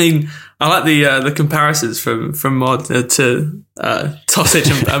 I mean, I like the comparisons from Mod to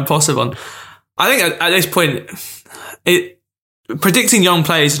Tosic and Possebon. I think at this point, predicting young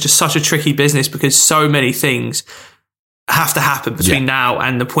players is just such a tricky business, because so many things have to happen between now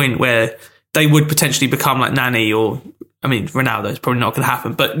and the point where they would potentially become like Nani, or, I mean, Ronaldo is probably not going to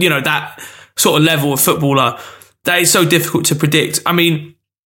happen, but that sort of level of footballer, that is so difficult to predict. I mean,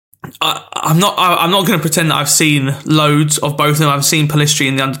 I'm not going to pretend that I've seen loads of both of them. I've seen Pellistri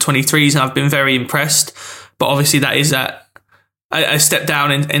in the under-23s and I've been very impressed, but obviously that is a step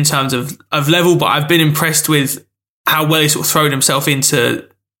down in terms of level, but I've been impressed with how well he's sort of thrown himself into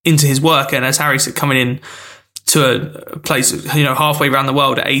his work. And as Harry said, coming in to a place, halfway around the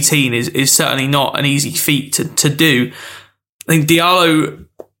world at 18 is certainly not an easy feat to do. I think Diallo,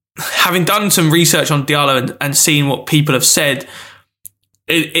 having done some research on Diallo and seen what people have said,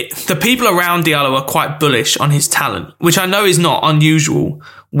 the people around Diallo are quite bullish on his talent, which I know is not unusual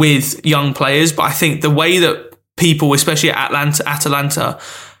with young players, but I think the way that people, especially at Atalanta,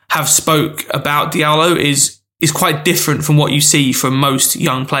 have spoke about Diallo is quite different from what you see from most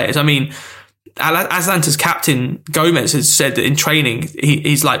young players. I mean, Atalanta's captain Gomez has said that in training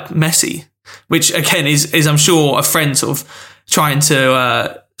he's like Messi, which again is I'm sure a friend sort of trying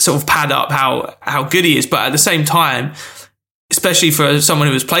to sort of pad up how good he is, but at the same time, especially for someone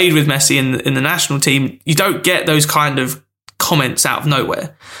who has played with Messi in the national team, you don't get those kind of comments out of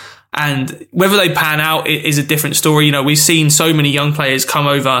nowhere. And whether they pan out is a different story. We've seen so many young players come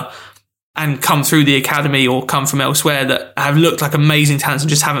over and come through the academy or come from elsewhere that have looked like amazing talents and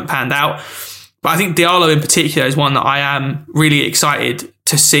just haven't panned out. But I think Diallo in particular is one that I am really excited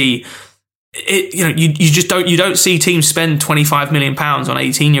to see. You don't see teams spend £25 million on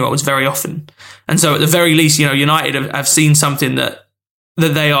 18-year-olds very often. And so at the very least, United have seen something that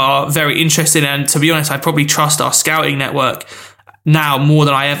they are very interested in. And to be honest, I probably trust our scouting network now more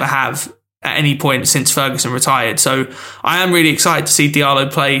than I ever have at any point since Ferguson retired. So I am really excited to see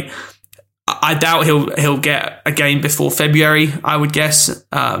Diallo play. I doubt he'll get a game before February, I would guess.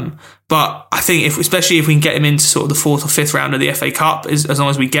 But I think especially if we can get him into sort of the 4th or 5th round of the FA Cup, as long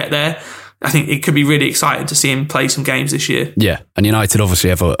as we get there, I think it could be really exciting to see him play some games this year. Yeah, and United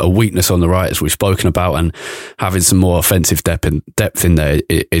obviously have a weakness on the right, as we've spoken about, and having some more offensive depth in there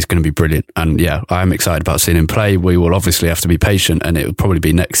is going to be brilliant. And yeah, I'm excited about seeing him play. We will obviously have to be patient, and it will probably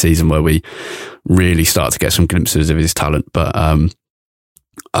be next season where we really start to get some glimpses of his talent. But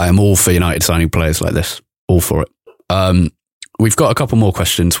I am all for United signing players like this. All for it. We've got a couple more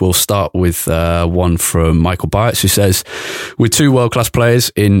questions. We'll start with one from Michael Byers, who says, with two world-class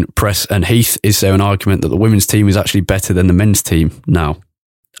players in Press and Heath, is there an argument that the women's team is actually better than the men's team now?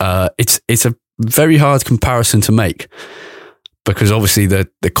 It's a very hard comparison to make, because obviously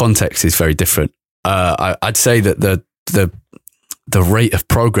the context is very different. I'd say that the rate of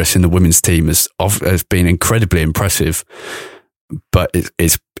progress in the women's team has been incredibly impressive, but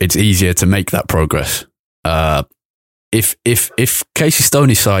it's easier to make that progress. If Casey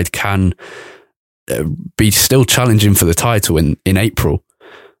Stoney's side can be still challenging for the title in April,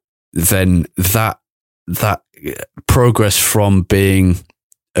 then that progress from being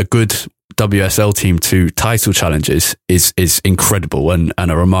a good WSL team to title challenges is incredible and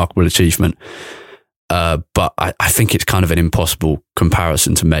a remarkable achievement. But I think it's kind of an impossible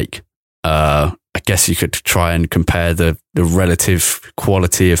comparison to make. I guess you could try and compare the relative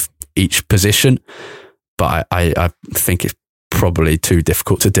quality of each position, but I think it's probably too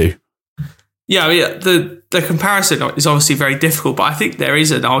difficult to do. Yeah, the comparison is obviously very difficult, but I think there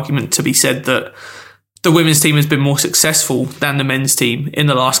is an argument to be said that the women's team has been more successful than the men's team in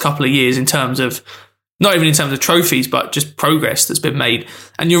the last couple of years in terms of, not even in terms of trophies, but just progress that's been made.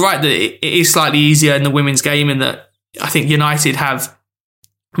 And you're right that it is slightly easier in the women's game in that I think United have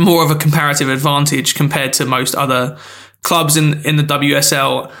more of a comparative advantage compared to most other clubs in the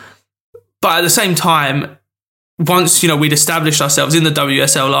WSL. But at the same time, once, we'd established ourselves in the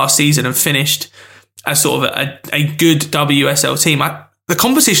WSL last season and finished as sort of a good WSL team, the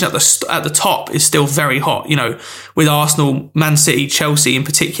competition at the top is still very hot, with Arsenal, Man City, Chelsea in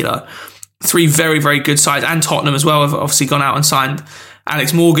particular. 3 very, very good sides, and Tottenham as well have obviously gone out and signed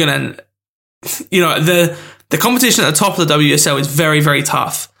Alex Morgan. And, the competition at the top of the WSL is very, very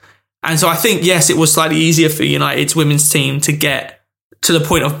tough. And so I think, yes, it was slightly easier for United's women's team to get to the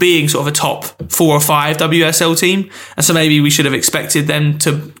point of being sort of a top 4 or 5 WSL team. And so maybe we should have expected them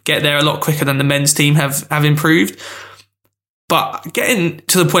to get there a lot quicker than the men's team have improved. But getting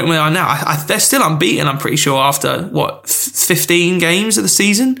to the point where they are now, they're still unbeaten, I'm pretty sure, after, 15 games of the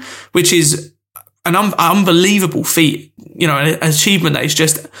season, which is an unbelievable feat, an achievement that is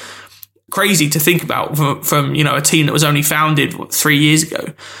just crazy to think about from a team that was only founded 3 years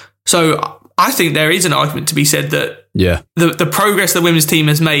ago. So I think there is an argument to be said that the progress the women's team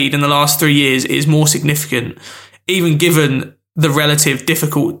has made in the last 3 years is more significant, even given the relative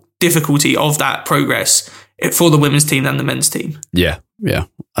difficulty of that progress for the women's team than the men's team. Yeah.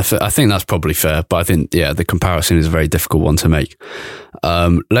 I think that's probably fair, but I think, the comparison is a very difficult one to make.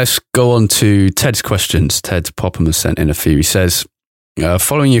 Let's go on to Ted's questions. Ted Popham has sent in a few. He says,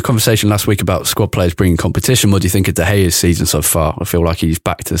 following your conversation last week about squad players bringing competition, what do you think of De Gea's season so far? I feel like he's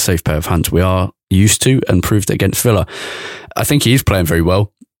back to the safe pair of hands we are used to and proved it against Villa. I think he's playing very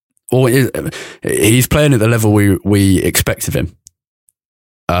well. Or he's playing at the level we expect of him.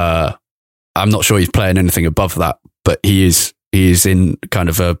 I'm not sure he's playing anything above that, but he is in kind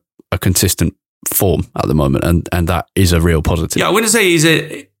of a consistent form at the moment, and that is a real positive. Yeah, I wouldn't say he's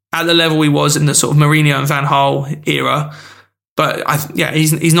at the level he was in the sort of Mourinho and Van Gaal era, but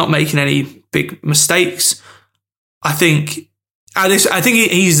he's not making any big mistakes. I think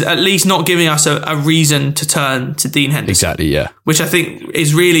he's at least not giving us a reason to turn to Dean Henderson. Exactly, yeah. Which I think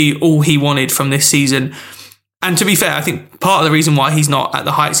is really all he wanted from this season. And to be fair, I think part of the reason why he's not at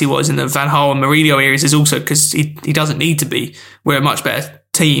the heights he was in the Van Gaal and Mourinho eras is also because he doesn't need to be. We're a much better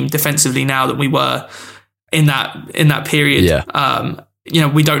team defensively now than we were in that period. Yeah.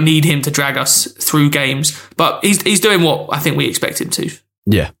 We don't need him to drag us through games, but he's doing what I think we expect him to.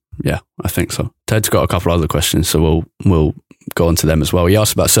 Yeah, I think so. Ted's got a couple other questions, so we'll go on to them as well. He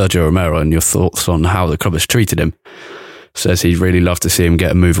asked about Sergio Romero and your thoughts on how the club has treated him. Says he'd really love to see him get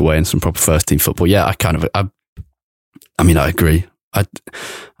a move away in some proper first team football. Yeah, I agree.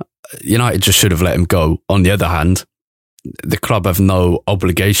 United just should have let him go. On the other hand, the club have no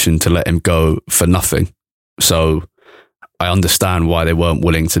obligation to let him go for nothing. So I understand why they weren't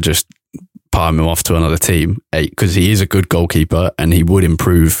willing to just palm him off to another team, because he is a good goalkeeper and he would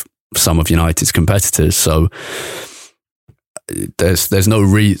improve some of United's competitors. So there's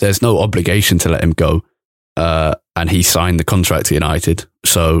no obligation to let him go. And he signed the contract to United.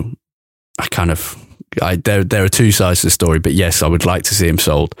 So there are two sides to the story, but yes, I would like to see him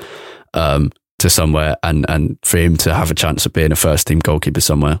sold to somewhere and for him to have a chance of being a first team goalkeeper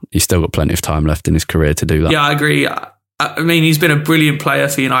somewhere. He's still got plenty of time left in his career to do that. Yeah, I agree. I mean, he's been a brilliant player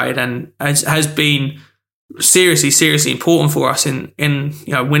for United and has been seriously important for us in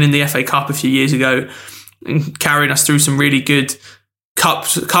winning the FA Cup a few years ago and carrying us through some really good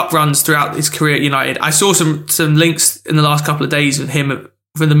cup runs throughout his career at United. I saw some links in the last couple of days of him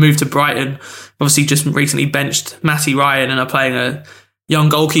for the move to Brighton. Obviously just recently benched Matty Ryan and are playing a young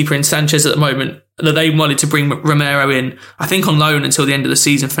goalkeeper in Sanchez at the moment, that they wanted to bring Romero in, I think on loan until the end of the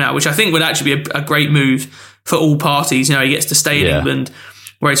season for now, which I think would actually be a great move for all parties. He gets to stay in England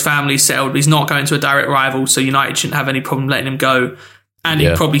where his family's settled. He's not going to a direct rival, so United shouldn't have any problem letting him go. And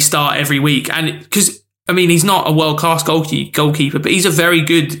he'd probably start every week. And because, he's not a world-class goalkeeper, but he's a very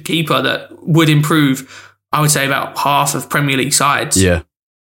good keeper that would improve, I would say, about half of Premier League sides. Yeah.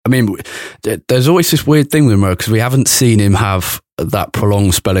 There's always this weird thing with Romero because we haven't seen him have that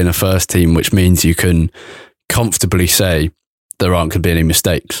prolonged spell in a first team, which means you can comfortably say there aren't going to be any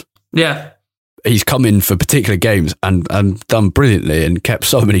mistakes. Yeah. He's come in for particular games and done brilliantly and kept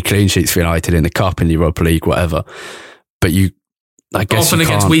so many clean sheets for United in the Cup, in the Europa League, whatever. But I guess often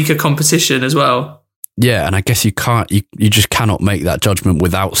against weaker competition as well. Yeah, and I guess you just cannot make that judgment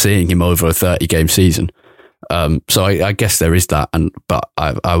without seeing him over a 30-game season. So I guess there is that, but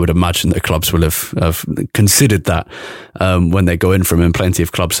I would imagine that clubs will have considered that when they go in for him, and plenty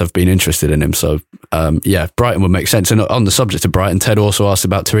of clubs have been interested in him. So Brighton would make sense. And on the subject of Brighton, Ted also asked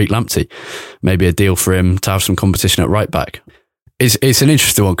about Tariq Lamptey, maybe a deal for him to have some competition at right back. It's an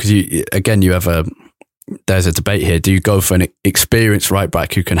interesting one because there's a debate here. Do you go for an experienced right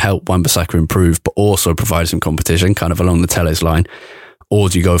back who can help Wan-Bissaka improve, but also provide some competition, kind of along the Telles line? Or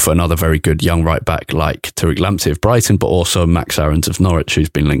do you go for another very good young right back like Tariq Lamptey of Brighton, but also Max Aarons of Norwich, who's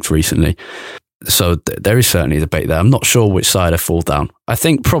been linked recently? So there is certainly a debate there. I'm not sure which side I fall down. I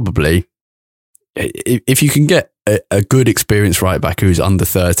think probably if you can get a good experienced right back who's under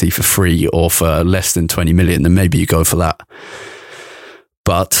 30 for free or for less than 20 million, then maybe you go for that.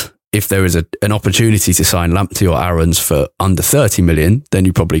 But if there is an opportunity to sign Lamptey or Aarons for under 30 million, then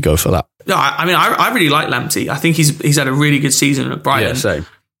you probably go for that. No, I really like Lamptey. I think he's had a really good season at Brighton. Yeah, same.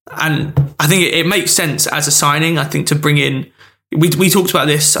 And I think it makes sense as a signing. I think to bring in, we talked about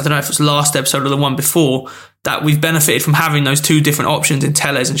this, I don't know if it was the last episode or the one before, that we've benefited from having those two different options in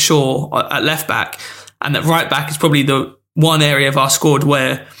Telles and Shaw at left back. And that right back is probably the one area of our squad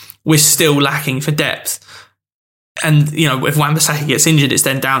where we're still lacking for depth. And, if Wan-Bissaka gets injured, it's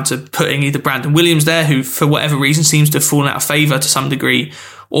then down to putting either Brandon Williams there, who for whatever reason seems to have fallen out of favour to some degree,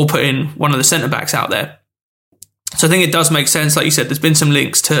 or putting one of the centre-backs out there. So I think it does make sense. Like you said, there's been some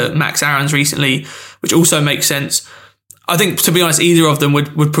links to Max Aarons recently, which also makes sense. I think, to be honest, either of them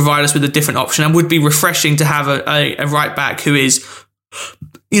would provide us with a different option and would be refreshing to have a right back who is,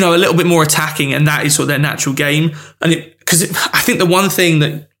 a little bit more attacking, and that is sort of their natural game. And because I think the one thing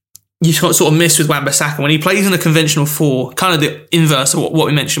that you sort of miss with Wan-Bissaka, when he plays in a conventional 4, kind of the inverse of what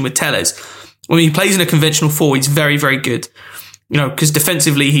we mentioned with Telles. When he plays in a conventional 4, he's very, very good. Because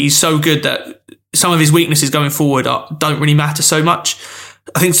defensively, he's so good that some of his weaknesses going forward don't really matter so much.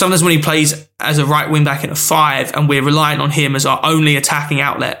 I think sometimes when he plays as a right wing back in a 5 and we're relying on him as our only attacking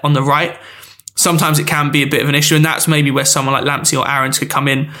outlet on the right, sometimes it can be a bit of an issue. And that's maybe where someone like Lamptey or Aarons could come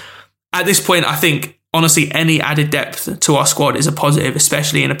in. At this point, I think, honestly, any added depth to our squad is a positive,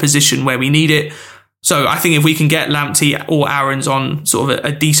 especially in a position where we need it. So I think if we can get Lamptey or Aarons on sort of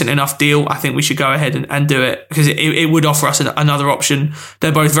a decent enough deal, I think we should go ahead and do it, because it would offer us another option.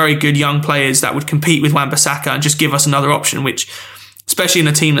 They're both very good young players that would compete with Wan-Bissaka and just give us another option, which, especially in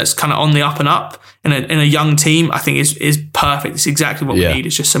a team that's kind of on the up and up, in a young team, I think is perfect. It's exactly what we need.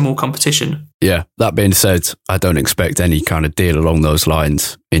 It's just some more competition. Yeah. That being said, I don't expect any kind of deal along those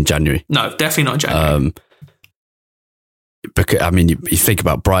lines in January. No, definitely not in January. Because you think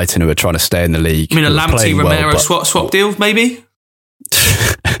about Brighton, who are trying to stay in the league. A Lamptey Romero swap deal, maybe?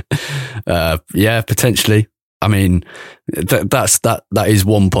 Yeah, potentially. That is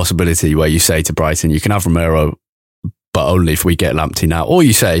one possibility where you say to Brighton, you can have Romero, but only if we get Lamptey now. Or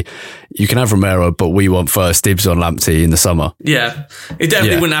you say, you can have Romero, but we want first dibs on Lamptey in the summer. Yeah, it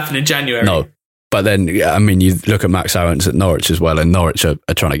definitely wouldn't happen in January. No. But then, you look at Max Aarons at Norwich as well, and Norwich are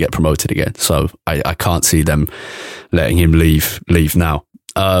trying to get promoted again. So I can't see them letting him leave now.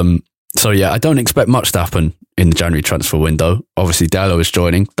 I don't expect much to happen in the January transfer window. Obviously, Diallo is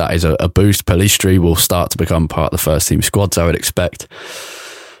joining. That is a boost. Pellistri will start to become part of the first team squads, I would expect.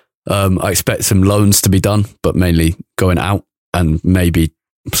 I expect some loans to be done, but mainly going out, and maybe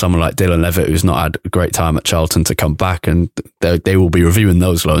someone like Dylan Levitt, who's not had a great time at Charlton, to come back, and they will be reviewing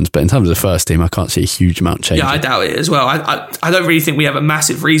those loans. But in terms of the first team, I can't see a huge amount changing. Yeah, I doubt it as well. I don't really think we have a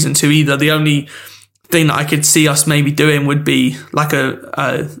massive reason to either. The only thing that I could see us maybe doing would be like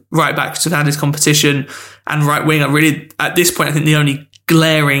a right back to add his competition, and right wing. Really, at this point, I think the only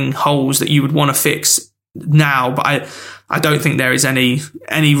glaring holes that you would want to fix now, but I don't think there is any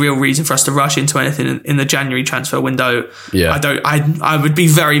real reason for us to rush into anything in the January transfer window. Yeah. I would be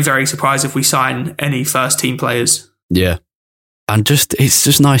very, very surprised if we sign any first team players. Yeah. And it's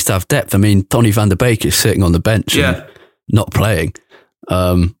just nice to have depth. Donny van der Beek is sitting on the bench and not playing.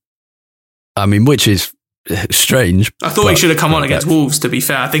 Which is strange. I thought he should have come on against Wolves, to be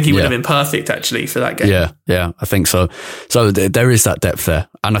fair. I think he would have been perfect, actually, for that game. Yeah, I think so. So there is that depth there.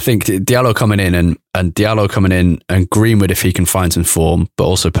 And I think Diallo coming in and Greenwood, if he can find some form, but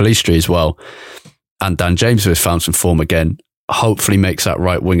also Pellistri as well. And Dan James, who has found some form again, hopefully makes that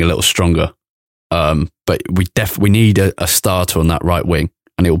right wing a little stronger. But we need a starter on that right wing.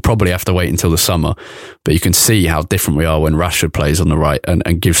 And it will probably have to wait until the summer. But you can see how different we are when Rashford plays on the right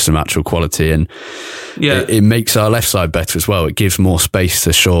and gives some actual quality. And it makes our left side better as well. It gives more space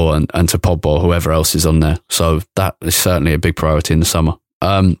to Shaw and to Pogba or whoever else is on there. So that is certainly a big priority in the summer.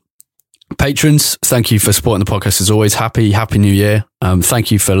 Patrons, thank you for supporting the podcast as always. Happy New Year.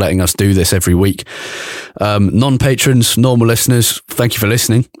 Thank you for letting us do this every week. Non-patrons, normal listeners, thank you for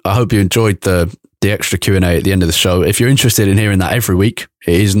listening. I hope you enjoyed the the extra Q&A at the end of the show. If you're interested in hearing that every week,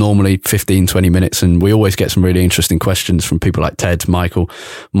 it is normally 15, 20 minutes. And we always get some really interesting questions from people like Ted, Michael,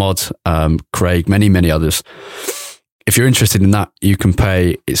 Mod, Craig, many, many others. If you're interested in that, you can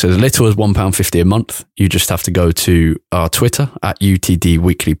pay, it's as little as £1.50 a month. You just have to go to our Twitter at UTD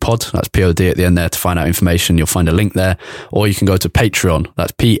Weekly Pod. That's POD at the end there to find out information. You'll find a link there. Or you can go to Patreon.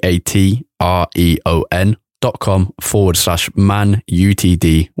 That's patreon.com/Man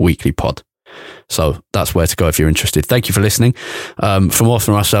UTD Weekly Pod. So that's where to go if you're interested. Thank you for listening. For more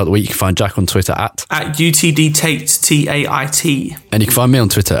from us out the week, you can find Jack on Twitter at UTD Tate, TAIT. And you can find me on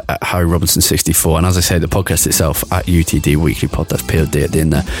Twitter at Harry Robinson64. And as I say, the podcast itself at UTD Weekly Pod. That's POD at the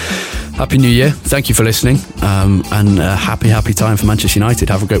end there. Happy New Year. Thank you for listening. And happy time for Manchester United.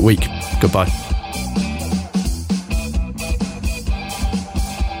 Have a great week. Goodbye.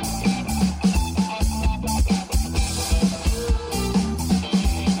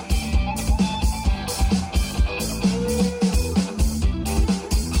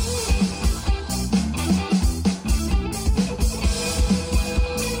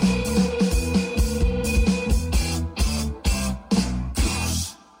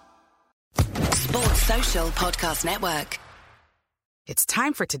 Podcast Network. It's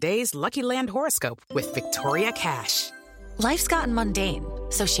time for today's Lucky Land horoscope with Victoria Cash. Life's gotten mundane,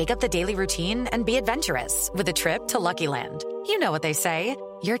 so shake up the daily routine and be adventurous with a trip to Lucky Land. You know what they say,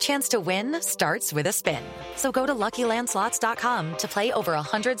 your chance to win starts with a spin. So go to LuckyLandSlots.com to play over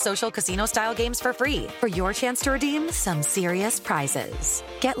 100 social casino-style games for free for your chance to redeem some serious prizes.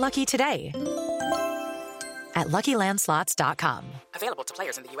 Get lucky today at LuckyLandSlots.com. Available to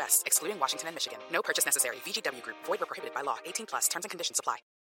players in the U.S., excluding Washington and Michigan. No purchase necessary. VGW Group. Void where prohibited by law. 18+. Terms and conditions apply.